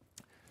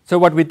 So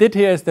what we did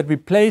here is that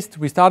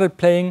we started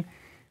placing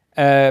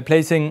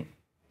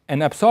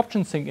an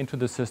absorption sink into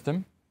the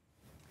system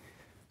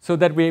so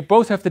that we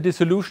both have the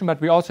dissolution,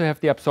 but we also have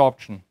the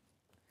absorption.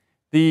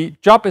 The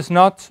job is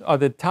not, or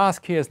the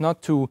task here is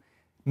not to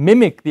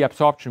mimic the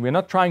absorption. We're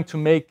not trying to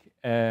make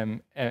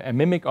a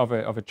mimic of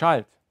a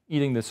child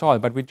eating the soil,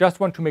 but we just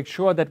want to make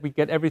sure that we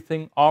get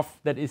everything off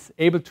that is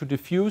able to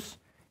diffuse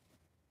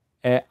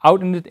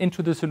out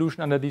into the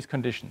solution under these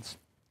conditions.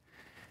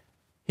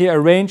 Here a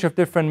range of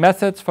different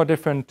methods for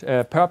different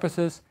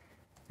purposes,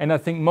 and I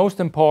think most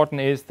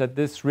important is that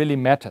this really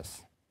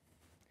matters.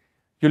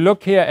 You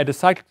look here at a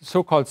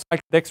so-called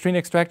cyclodextrin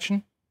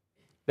extraction.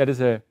 That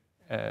is a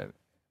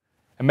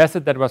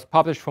method that was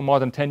published for more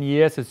than 10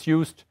 years. It's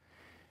used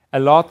a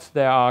lot.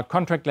 There are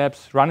contract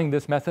labs running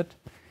this method.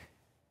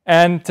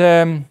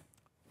 And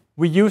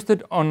we used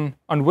it on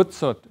wood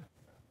soot.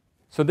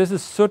 So this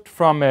is soot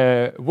from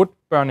a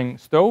wood-burning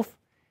stove.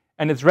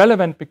 And it's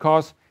relevant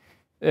because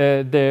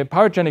the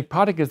pyrogenic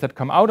particles that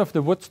come out of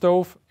the wood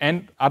stove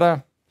and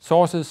other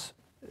sources,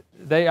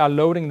 they are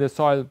loading the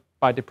soil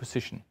by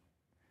deposition.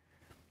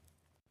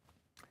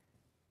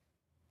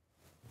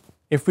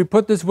 If we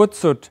put this wood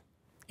soot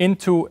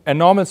into a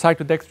normal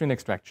cyclodextrin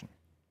extraction,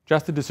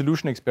 just a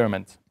dissolution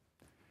experiment,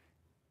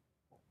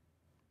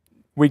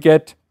 we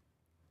get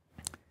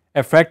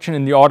a fraction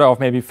in the order of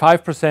maybe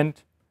 5%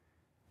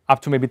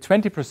 up to maybe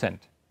 20%.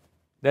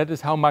 That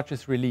is how much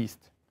is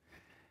released.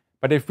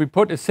 But if we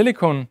put a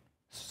silicone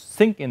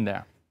sink in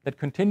there that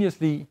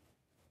continuously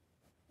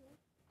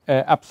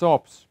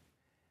absorbs,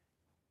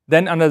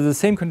 then under the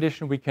same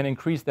condition we can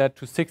increase that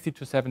to 60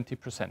 to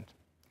 70%.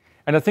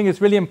 And I think it's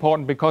really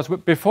important because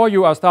before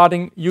you are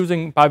starting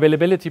using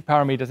bioavailability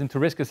parameters into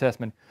risk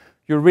assessment,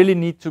 you really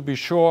need to be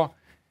sure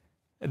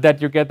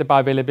that you get the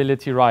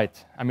bioavailability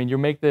right. I mean, you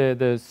make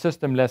the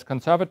system less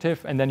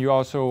conservative, and then you're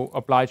also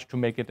obliged to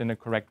make it in a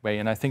correct way.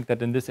 And I think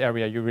that in this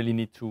area, you really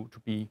need to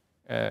be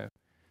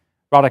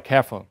rather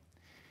careful.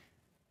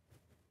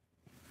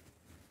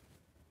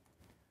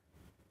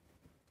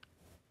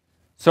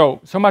 So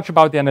much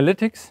about the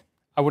analytics.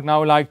 I would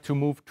now like to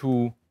move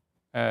to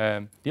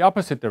the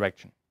opposite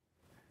direction.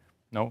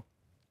 No,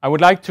 I would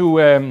like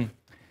to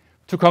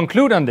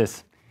conclude on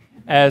this.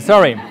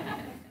 Sorry.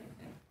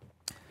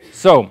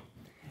 So,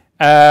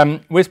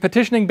 with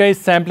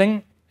partitioning-based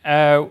sampling,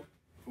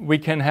 we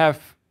can have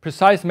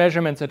precise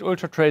measurements at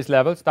ultra-trace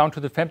levels down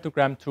to the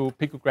femtogram to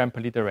picogram per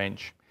liter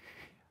range.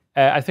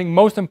 I think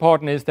most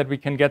important is that we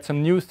can get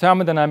some new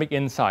thermodynamic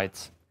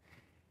insights.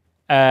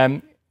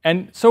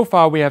 And so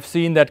far we have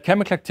seen that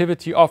chemical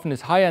activity often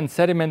is higher in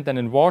sediment than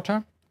in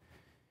water.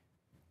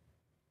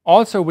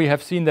 Also, we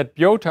have seen that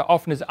biota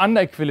often is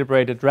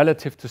under-equilibrated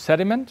relative to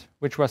sediment,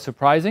 which was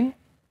surprising.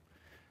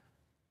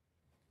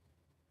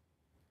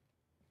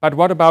 But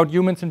what about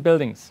humans and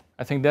buildings?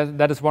 I think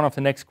that is one of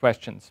the next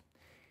questions.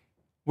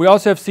 We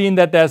also have seen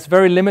that there's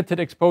very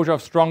limited exposure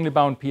of strongly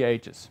bound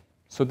pHs.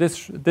 So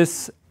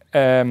this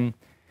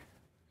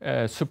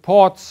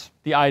supports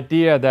the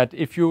idea that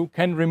if you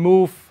can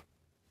remove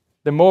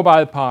the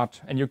mobile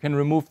part and you can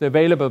remove the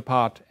available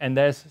part and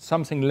there's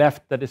something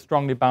left that is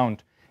strongly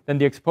bound, then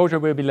the exposure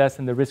will be less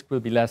and the risk will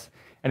be less,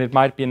 and it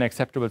might be an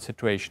acceptable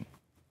situation.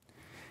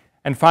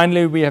 And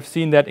finally, we have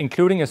seen that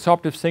including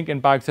absorptive sink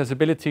in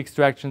bioaccessibility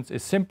extractions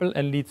is simple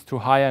and leads to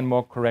higher and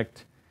more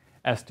correct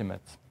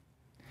estimates.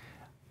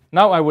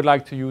 Now I would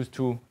like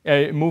to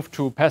move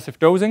to passive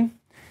dosing.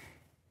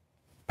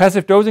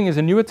 Passive dosing is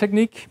a newer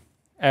technique.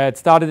 It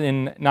started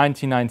in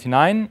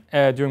 1999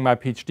 during my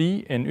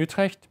PhD in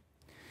Utrecht.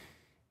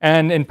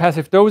 And in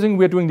passive dosing,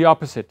 we're doing the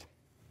opposite.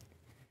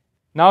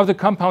 Now the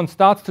compound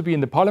starts to be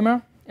in the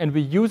polymer, and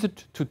we use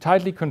it to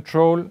tightly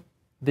control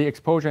the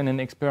exposure in an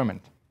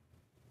experiment.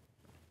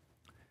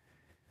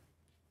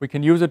 We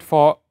can use it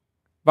for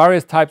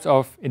various types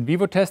of in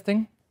vivo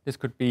testing. This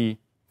could be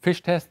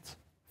fish tests,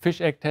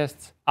 fish egg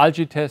tests,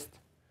 algae tests,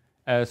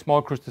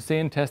 small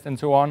crustacean tests, and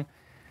so on.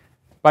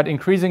 But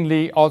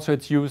increasingly, also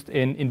it's used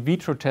in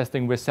vitro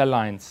testing with cell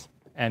lines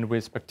and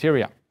with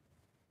bacteria.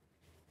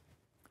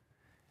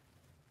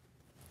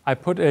 I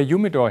put a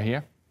humidor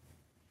here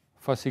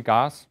for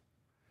cigars,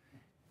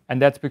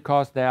 and that's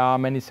because there are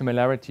many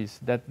similarities.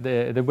 That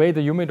the way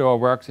the humidor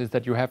works is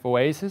that you have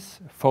oasis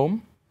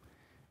foam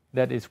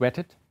that is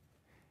wetted,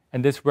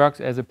 and this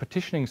works as a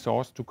partitioning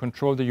source to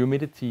control the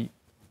humidity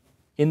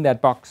in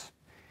that box.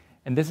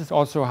 And this is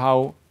also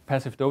how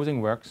passive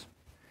dosing works.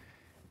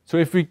 So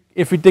if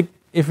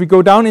we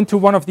go down into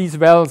one of these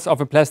wells of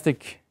a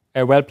plastic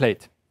well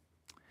plate,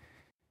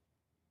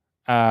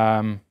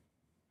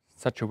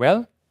 such a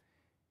well,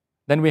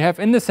 then we have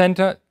in the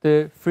center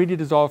the freely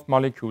dissolved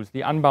molecules, the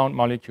unbound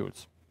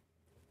molecules.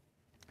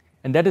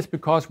 And that is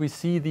because we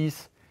see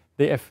these,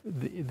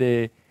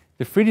 the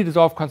freely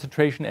dissolved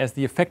concentration as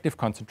the effective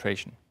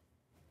concentration.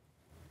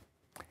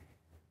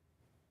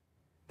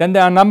 Then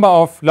there are a number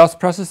of loss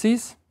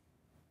processes.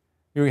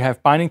 You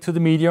have binding to the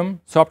medium,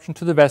 sorption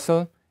to the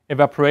vessel,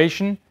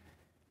 evaporation,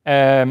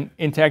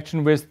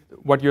 interaction with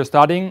what you're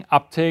studying,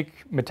 uptake,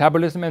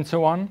 metabolism, and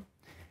so on.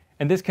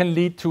 And this can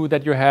lead to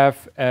that you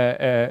have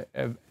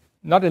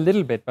not a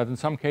little bit, but in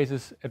some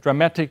cases, a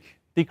dramatic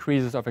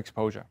decreases of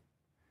exposure.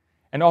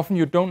 And often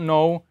you don't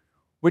know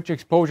which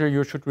exposure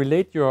you should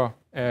relate your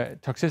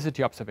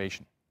toxicity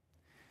observation.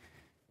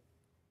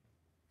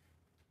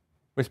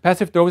 With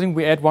passive dosing,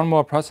 we add one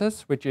more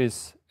process, which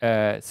is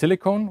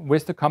silicone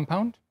with the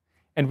compound,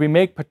 and we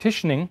make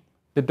partitioning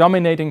the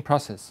dominating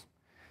process.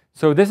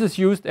 So this is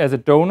used as a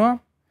donor,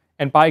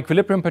 and by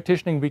equilibrium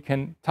partitioning, we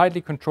can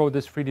tightly control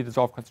this freely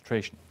dissolved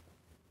concentration.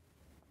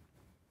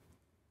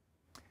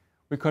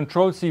 We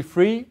control C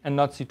free and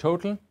not C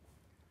total.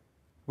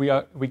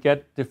 We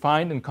get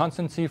defined and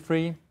constant C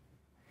free.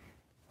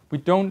 We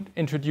don't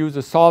introduce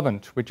a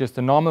solvent, which is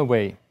the normal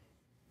way,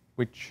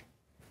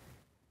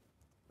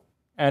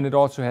 and it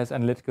also has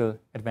analytical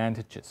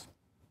advantages.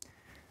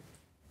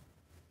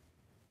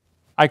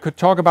 I could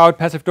talk about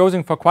passive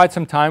dosing for quite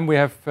some time. We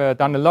have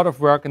done a lot of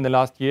work in the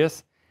last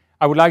years.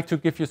 I would like to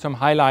give you some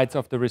highlights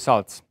of the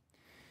results.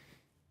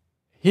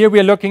 Here we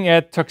are looking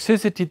at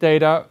toxicity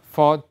data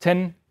for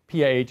 10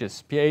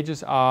 PAHs.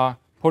 PAHs are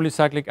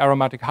polycyclic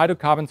aromatic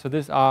hydrocarbons, so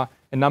these are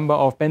a number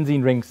of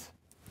benzene rings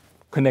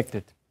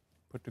connected,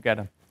 put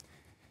together.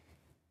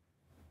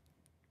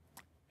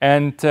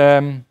 And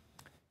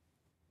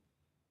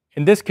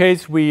in this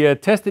case, we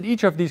tested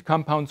each of these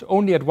compounds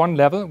only at one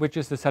level, which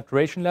is the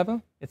saturation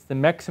level. It's the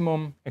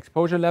maximum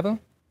exposure level.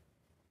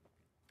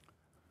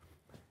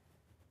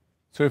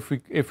 So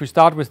if we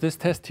start with this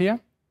test here,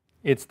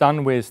 it's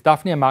done with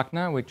Daphnia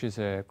magna, which is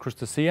a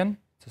crustacean.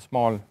 It's a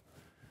small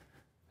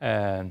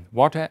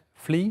water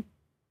flea.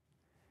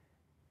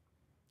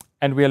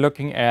 And we are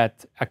looking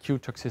at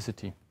acute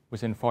toxicity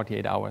within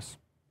 48 hours.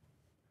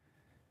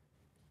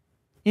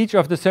 Each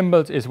of the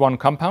symbols is one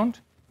compound.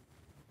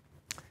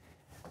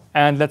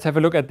 And let's have a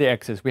look at the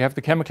axis. We have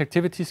the chemical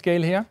activity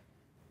scale here.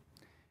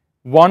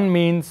 1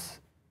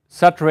 means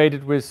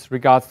saturated with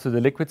regards to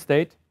the liquid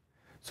state.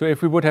 So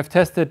if we would have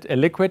tested a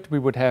liquid, we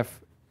would have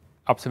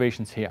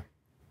observations here.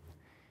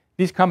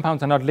 These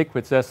compounds are not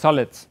liquids, they're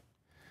solids.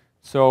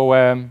 So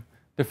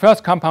the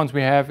first compounds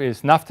we have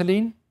is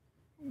naphthalene,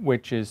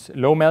 which is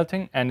low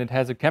melting, and it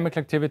has a chemical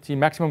activity,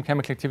 maximum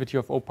chemical activity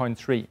of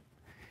 0.3.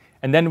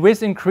 And then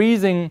with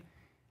increasing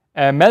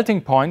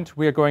melting point,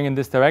 we are going in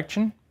this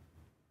direction.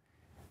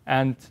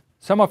 And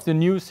some of the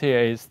news here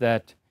is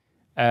that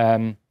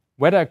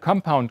whether a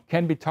compound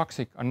can be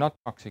toxic or not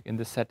toxic in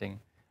this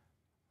setting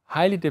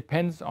highly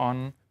depends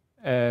on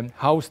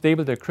how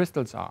stable the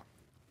crystals are.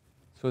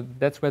 So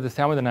that's where the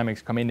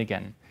thermodynamics come in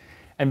again.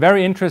 And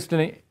very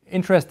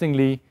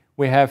interestingly,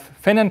 we have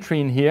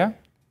phenanthine here,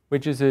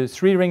 which is a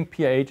 3-ring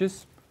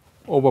PAHs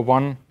over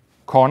one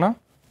corner,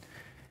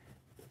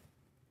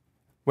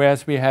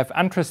 whereas we have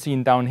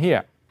anthracene down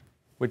here,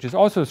 which is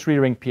also a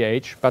 3-ring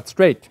pH, but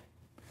straight.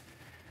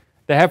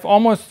 They have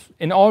almost,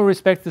 in all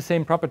respects, the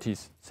same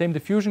properties. Same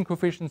diffusion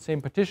coefficient,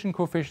 same partition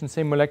coefficient,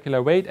 same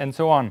molecular weight, and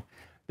so on.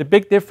 The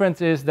big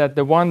difference is that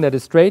the one that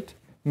is straight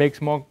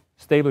makes more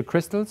stable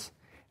crystals,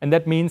 and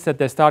that means that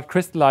they start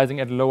crystallizing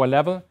at a lower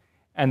level,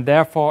 and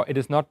therefore it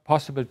is not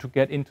possible to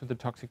get into the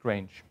toxic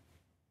range.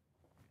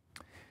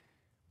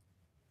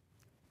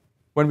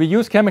 When we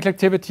use chemical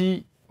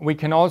activity, we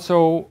can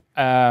also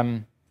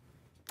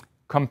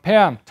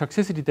compare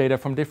toxicity data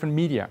from different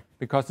media,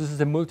 because this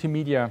is a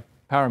multimedia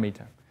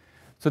parameter.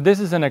 So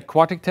this is an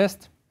aquatic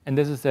test, and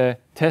this is a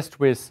test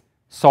with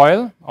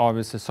soil, or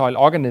with a soil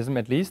organism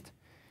at least.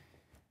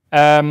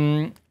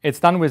 It's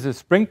done with a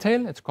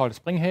springtail, it's called a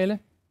springhale,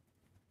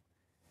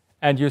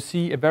 and you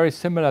see a very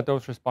similar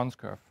dose-response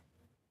curve.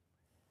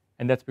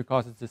 And that's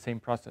because it's the same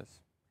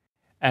process.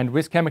 And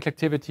with chemical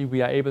activity,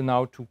 we are able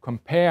now to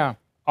compare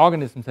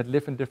organisms that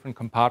live in different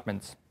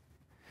compartments.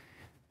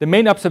 The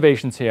main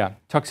observations here: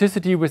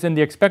 toxicity within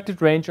the expected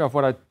range of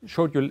what I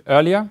showed you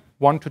earlier,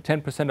 1 to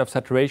 10% of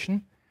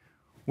saturation.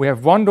 We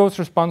have one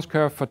dose-response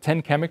curve for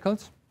 10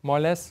 chemicals, more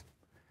or less.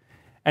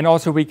 And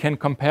also we can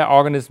compare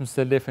organisms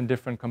that live in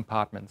different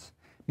compartments.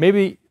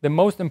 Maybe the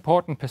most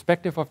important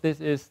perspective of this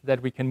is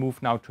that we can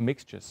move now to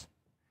mixtures.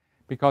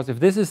 Because if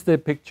this is the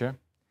picture,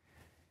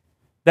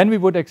 then we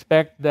would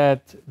expect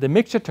that the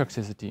mixture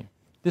toxicity,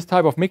 this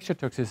type of mixture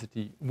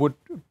toxicity, would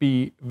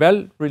be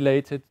well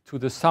related to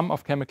the sum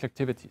of chemical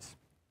activities.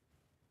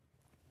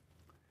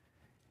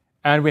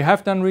 And we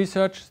have done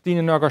research.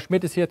 Stine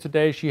Nørgaard-Schmidt is here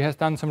today. She has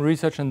done some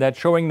research on that,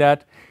 showing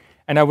that.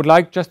 And I would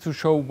like just to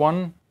show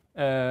one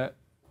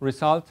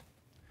result,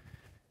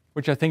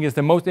 which I think is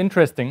the most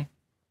interesting.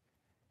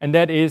 And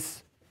that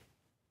is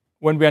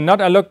when we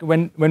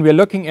are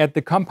looking at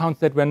the compounds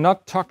that were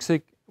not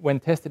toxic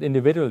when tested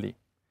individually.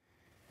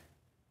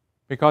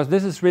 because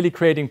this is really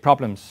creating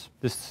problems,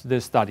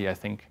 this study, I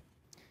think.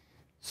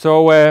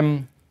 So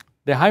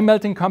the high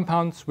melting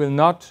compounds will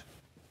not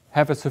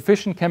have a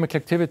sufficient chemical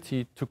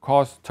activity to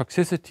cause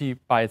toxicity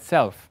by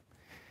itself.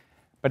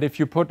 But if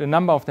you put a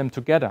number of them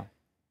together,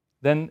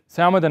 then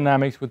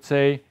thermodynamics would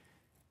say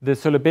the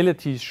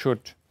solubilities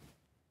should,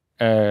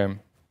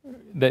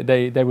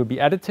 they will be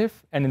additive,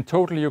 and in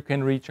total you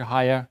can reach a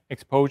higher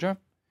exposure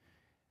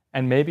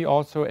and maybe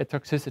also a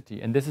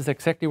toxicity. And this is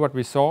exactly what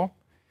we saw,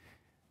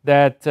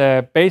 that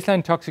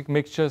baseline toxic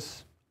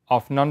mixtures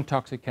of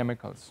non-toxic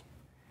chemicals.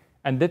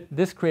 And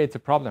this creates a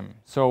problem.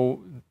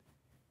 So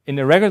in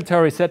a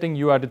regulatory setting,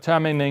 you are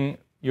determining,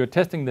 you're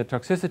testing the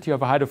toxicity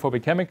of a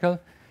hydrophobic chemical.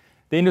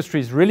 The industry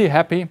is really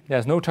happy,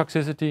 there's no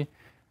toxicity,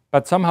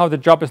 but somehow the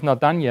job is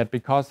not done yet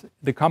because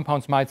the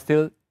compounds might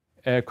still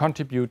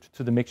contribute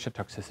to the mixture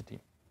toxicity.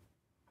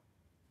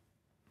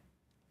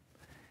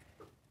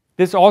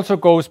 This also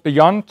goes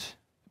beyond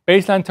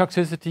baseline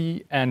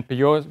toxicity and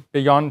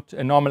beyond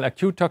a normal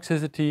acute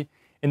toxicity.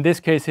 In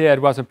this case here,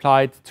 it was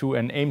applied to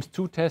an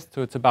AIMS-2 test,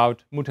 so it's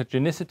about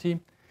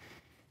mutagenicity.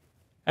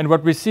 And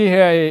what we see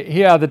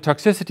here are the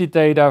toxicity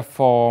data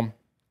for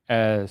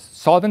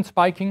solvent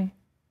spiking,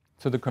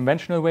 so the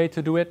conventional way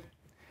to do it,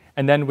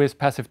 and then with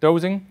passive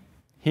dosing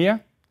here.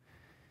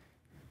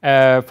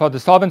 For the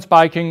solvent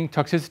spiking,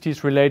 toxicity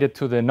is related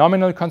to the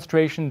nominal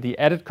concentration, the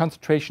added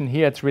concentration.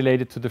 Here it's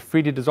related to the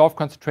freely dissolved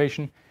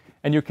concentration.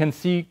 And you can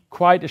see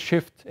quite a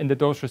shift in the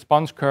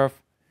dose-response curve.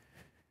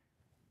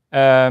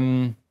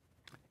 And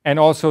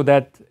also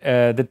that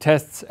the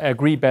tests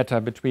agree better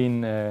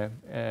between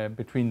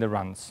the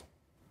runs.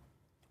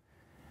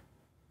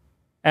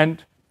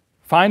 And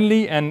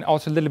finally, and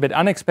also a little bit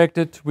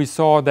unexpected, we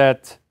saw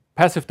that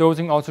passive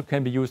dosing also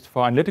can be used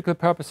for analytical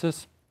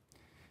purposes.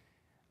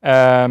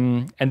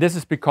 And this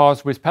is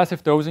because with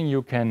passive dosing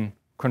you can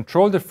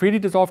control the freely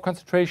dissolved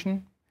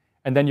concentration,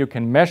 and then you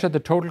can measure the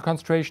total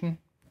concentration.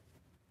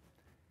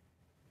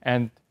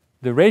 And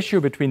the ratio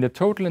between the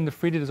total and the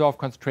freely dissolved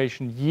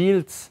concentration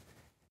yields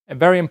a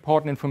very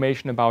important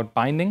information about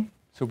binding.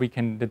 So we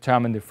can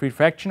determine the free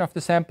fraction of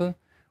the sample.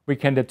 We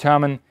can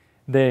determine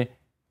the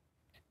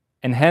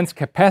enhanced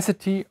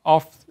capacity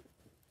of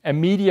a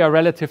media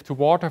relative to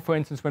water, for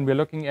instance, when we're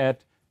looking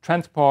at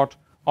transport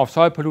of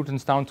soil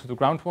pollutants down to the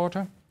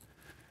groundwater.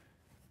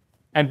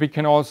 And we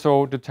can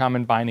also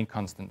determine binding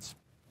constants.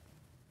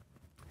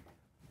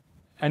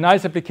 A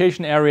nice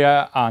application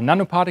area are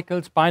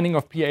nanoparticles, binding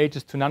of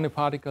pHs to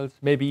nanoparticles,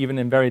 maybe even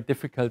in very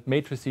difficult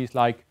matrices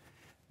like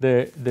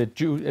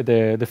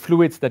the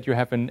fluids that you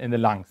have in the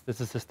lungs.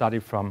 This is a study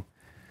from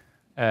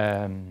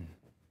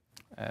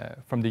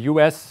the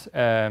US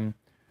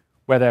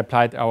where they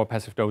applied our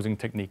passive dosing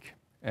technique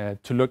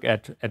to look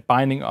at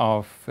binding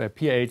of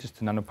pHs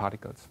to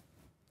nanoparticles.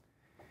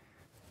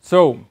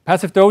 So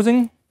passive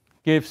dosing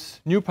gives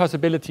new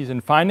possibilities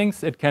and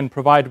findings. It can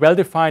provide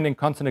well-defined and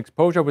constant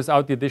exposure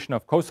without the addition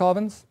of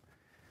co-solvents.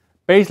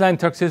 Baseline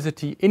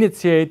toxicity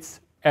initiates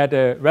at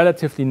a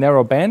relatively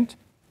narrow band.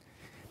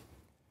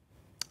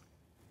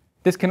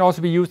 This can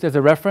also be used as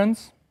a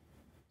reference.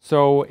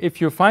 So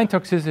if you find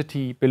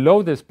toxicity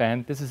below this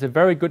band, this is a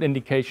very good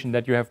indication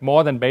that you have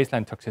more than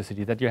baseline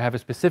toxicity, that you have a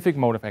specific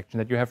mode of action,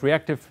 that you have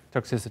reactive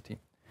toxicity.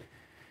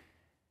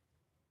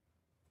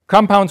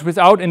 Compounds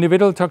without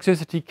individual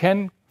toxicity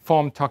can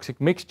form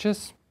toxic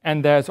mixtures,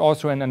 and there's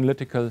also an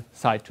analytical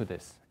side to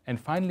this. And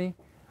finally,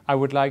 I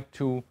would like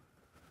to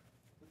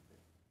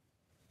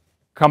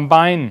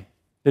combine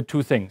the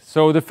two things.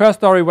 So the first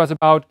story was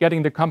about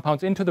getting the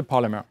compounds into the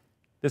polymer.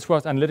 This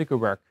was analytical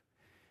work.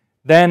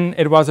 Then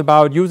it was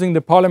about using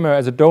the polymer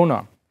as a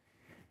donor.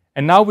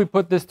 And now we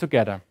put this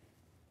together.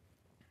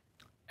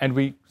 And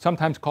we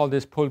sometimes call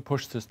this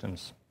pull-push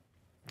systems.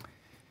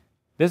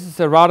 This is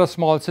a rather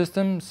small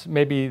system.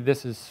 Maybe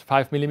this is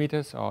 5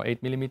 millimeters or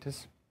 8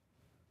 millimeters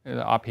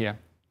up here.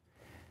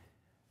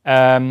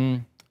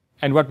 And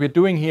what we're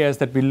doing here is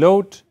that we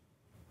load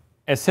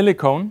a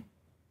silicone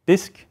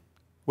disc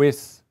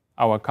with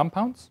our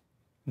compounds.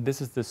 This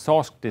is the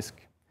source disc.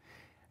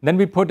 Then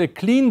we put a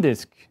clean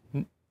disc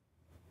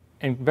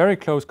in very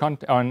close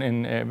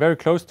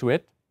to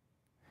it.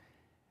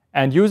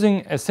 And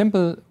using a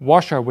simple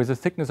washer with a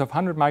thickness of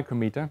 100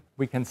 micrometer,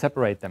 we can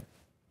separate them.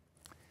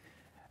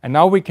 And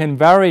now we can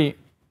vary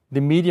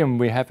the medium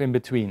we have in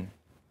between.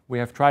 We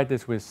have tried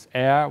this with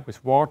air,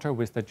 with water,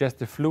 with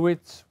digestive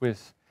fluids,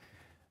 with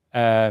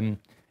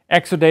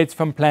exudates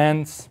from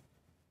plants,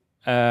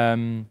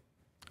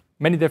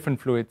 many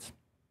different fluids.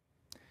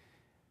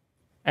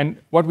 And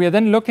what we are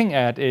then looking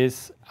at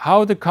is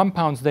how the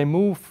compounds, they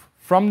move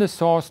from the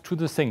source to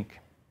the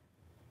sink.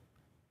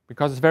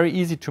 Because it's very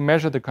easy to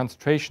measure the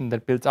concentration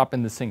that builds up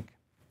in the sink.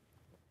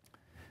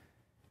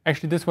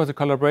 Actually, this was a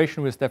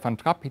collaboration with Stefan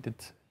Trapp. He did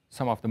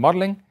some of the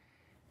modeling.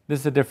 This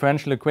is a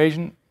differential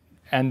equation.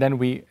 And then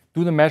we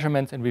do the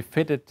measurements and we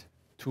fit it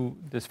to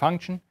this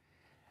function.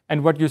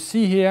 And what you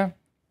see here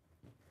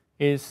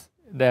is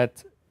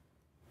that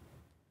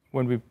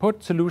when we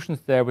put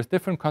solutions there with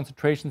different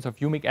concentrations of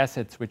humic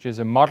acids, which is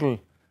a model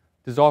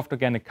dissolved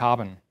organic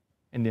carbon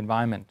in the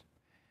environment,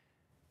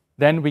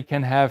 then we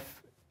can have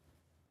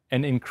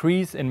an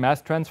increase in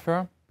mass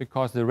transfer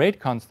because the rate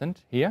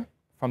constant here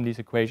from these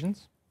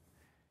equations,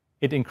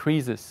 it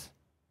increases,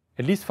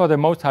 at least for the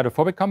most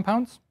hydrophobic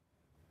compounds.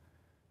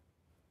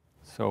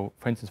 So,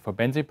 for instance, for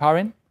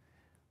benzopirin,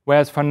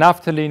 whereas for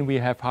naphthalene we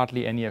have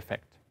hardly any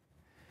effect.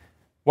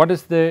 What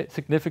is the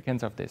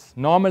significance of this?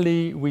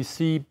 Normally, we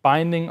see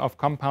binding of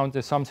compounds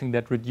as something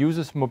that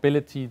reduces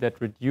mobility,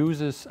 that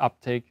reduces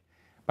uptake.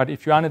 But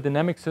if you are in a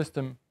dynamic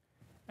system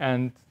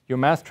and your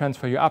mass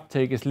transfer, your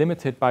uptake is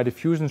limited by the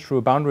fusion through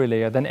a boundary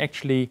layer, then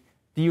actually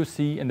DOC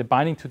and the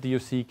binding to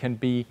DOC can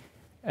be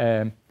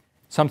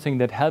something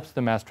that helps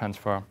the mass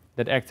transfer,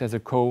 that acts as a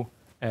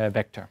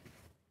co-vector.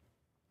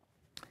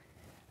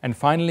 And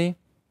finally,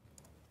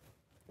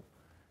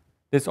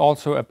 this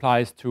also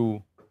applies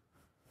to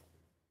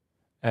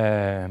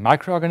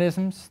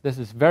microorganisms. This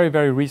is very,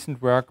 very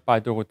recent work by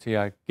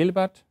Dorothea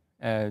Gilbert,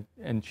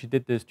 and she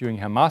did this during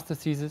her master's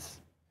thesis.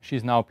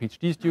 She's now a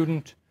PhD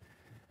student,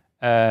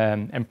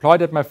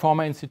 employed at my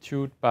former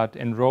institute, but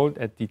enrolled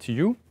at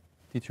DTU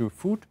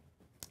Food.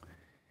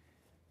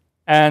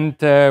 And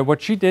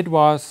what she did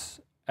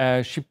was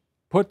she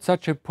put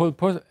such a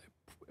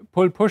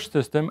pull-push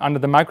system under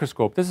the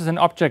microscope. This is an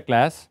object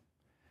glass,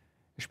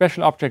 a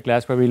special object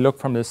glass where we look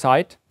from the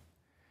side.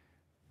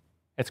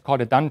 It's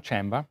called a Dunn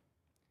chamber.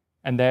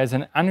 And there is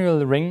an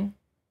annual ring,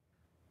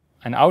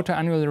 an outer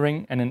annual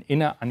ring, and an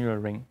inner annual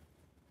ring.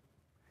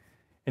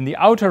 In the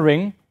outer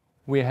ring,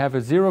 we have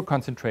a zero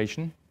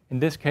concentration, in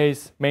this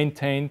case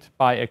maintained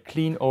by a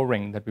clean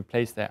O-ring that we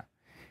place there.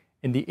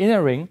 In the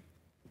inner ring,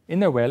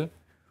 inner well,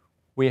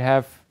 we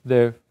have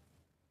the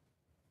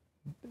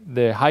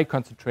high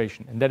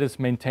concentration, and that is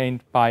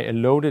maintained by a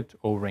loaded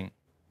O-ring.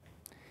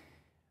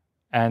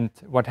 And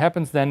what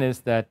happens then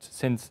is that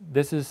since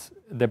this is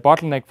the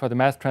bottleneck for the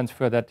mass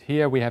transfer, that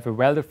here we have a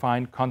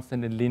well-defined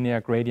constant and linear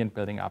gradient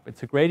building up.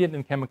 It's a gradient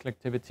in chemical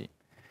activity.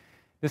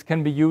 This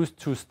can be used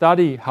to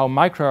study how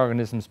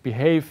microorganisms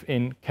behave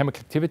in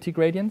chemical activity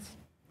gradients.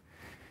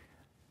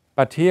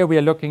 But here we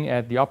are looking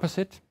at the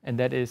opposite, and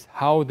that is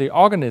how the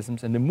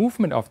organisms and the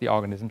movement of the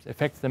organisms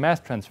affects the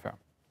mass transfer.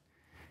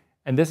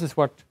 And this is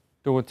what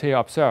Dorothea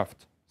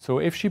observed. So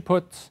if she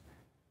puts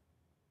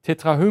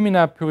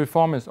Tetrahymena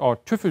piriformis or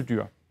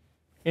Tüffeldür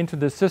into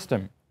the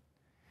system,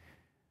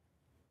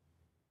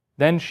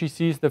 then she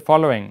sees the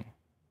following.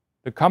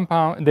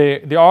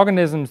 The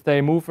organisms,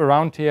 they move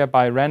around here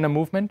by random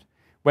movement.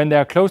 When they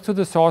are close to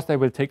the source, they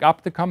will take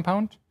up the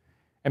compound.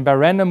 And by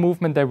random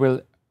movement, they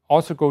will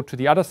also go to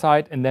the other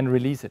side and then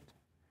release it.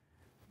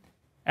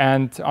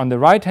 And on the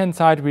right-hand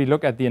side, we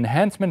look at the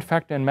enhancement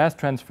factor in mass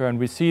transfer, and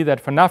we see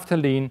that for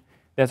naphthalene,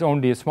 there's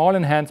only a small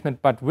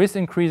enhancement, but with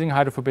increasing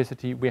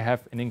hydrophobicity, we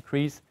have an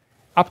increase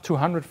up to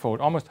 100-fold,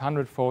 almost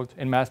 100-fold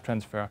in mass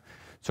transfer.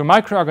 So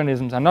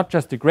microorganisms are not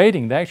just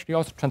degrading, they're actually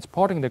also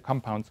transporting the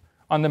compounds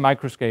on the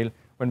microscale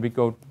when we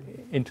go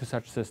into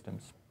such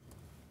systems.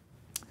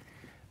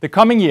 The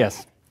coming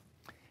years.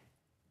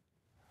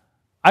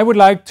 I would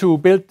like to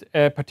build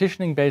a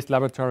partitioning-based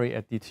laboratory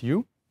at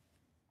DTU,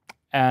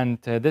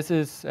 and this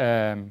is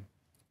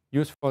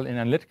useful in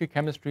analytical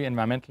chemistry,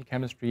 environmental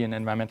chemistry, and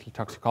environmental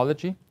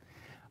toxicology.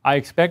 I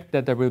expect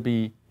that there will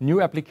be new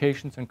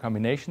applications and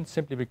combinations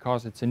simply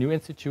because it's a new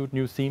institute,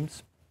 new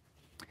themes.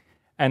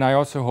 And I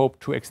also hope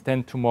to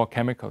extend to more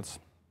chemicals.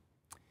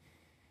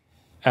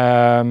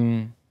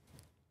 I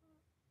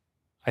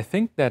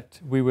think that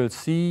we will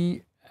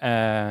see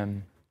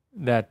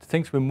that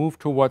things will move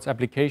towards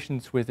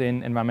applications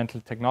within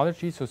environmental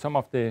technology. So some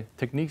of the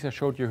techniques I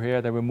showed you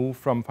here, they will move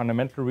from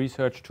fundamental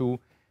research to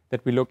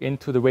that we look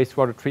into the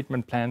wastewater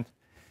treatment plant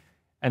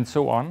and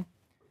so on.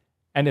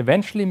 And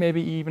eventually,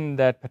 maybe even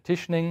that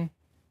partitioning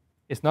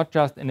is not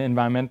just an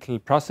environmental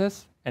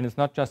process, and it's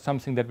not just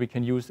something that we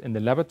can use in the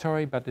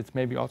laboratory, but it's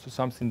maybe also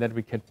something that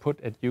we can put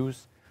at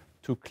use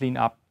to clean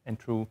up and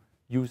to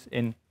use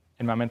in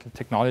environmental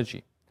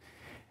technology.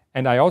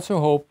 And I also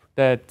hope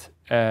that,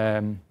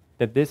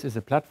 that this is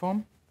a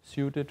platform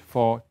suited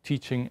for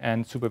teaching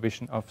and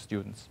supervision of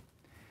students.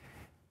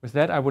 With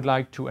that, I would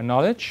like to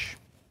acknowledge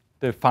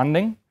the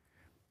funding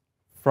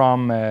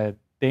from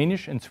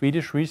Danish and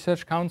Swedish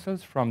research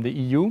councils, from the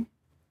EU,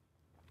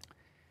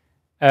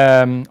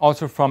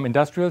 also from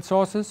industrial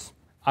sources.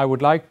 I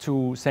would like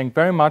to thank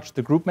very much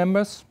the group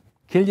members,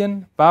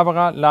 Kilian,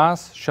 Barbara,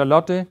 Lars,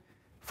 Charlotte,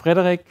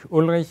 Frederik,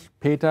 Ulrich,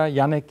 Peter,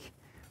 Yannick,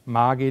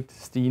 Margit,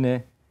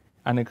 Stine,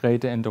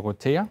 Anne-Grete and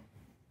Dorothea,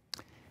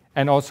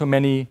 and also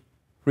many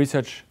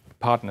research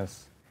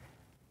partners.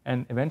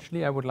 And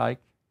eventually I would like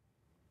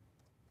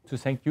to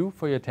thank you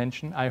for your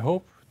attention. I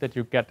hope that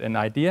you get an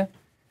idea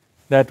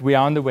that we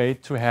are on the way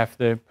to have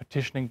the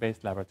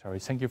partitioning-based laboratory.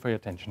 Thank you for your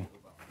attention.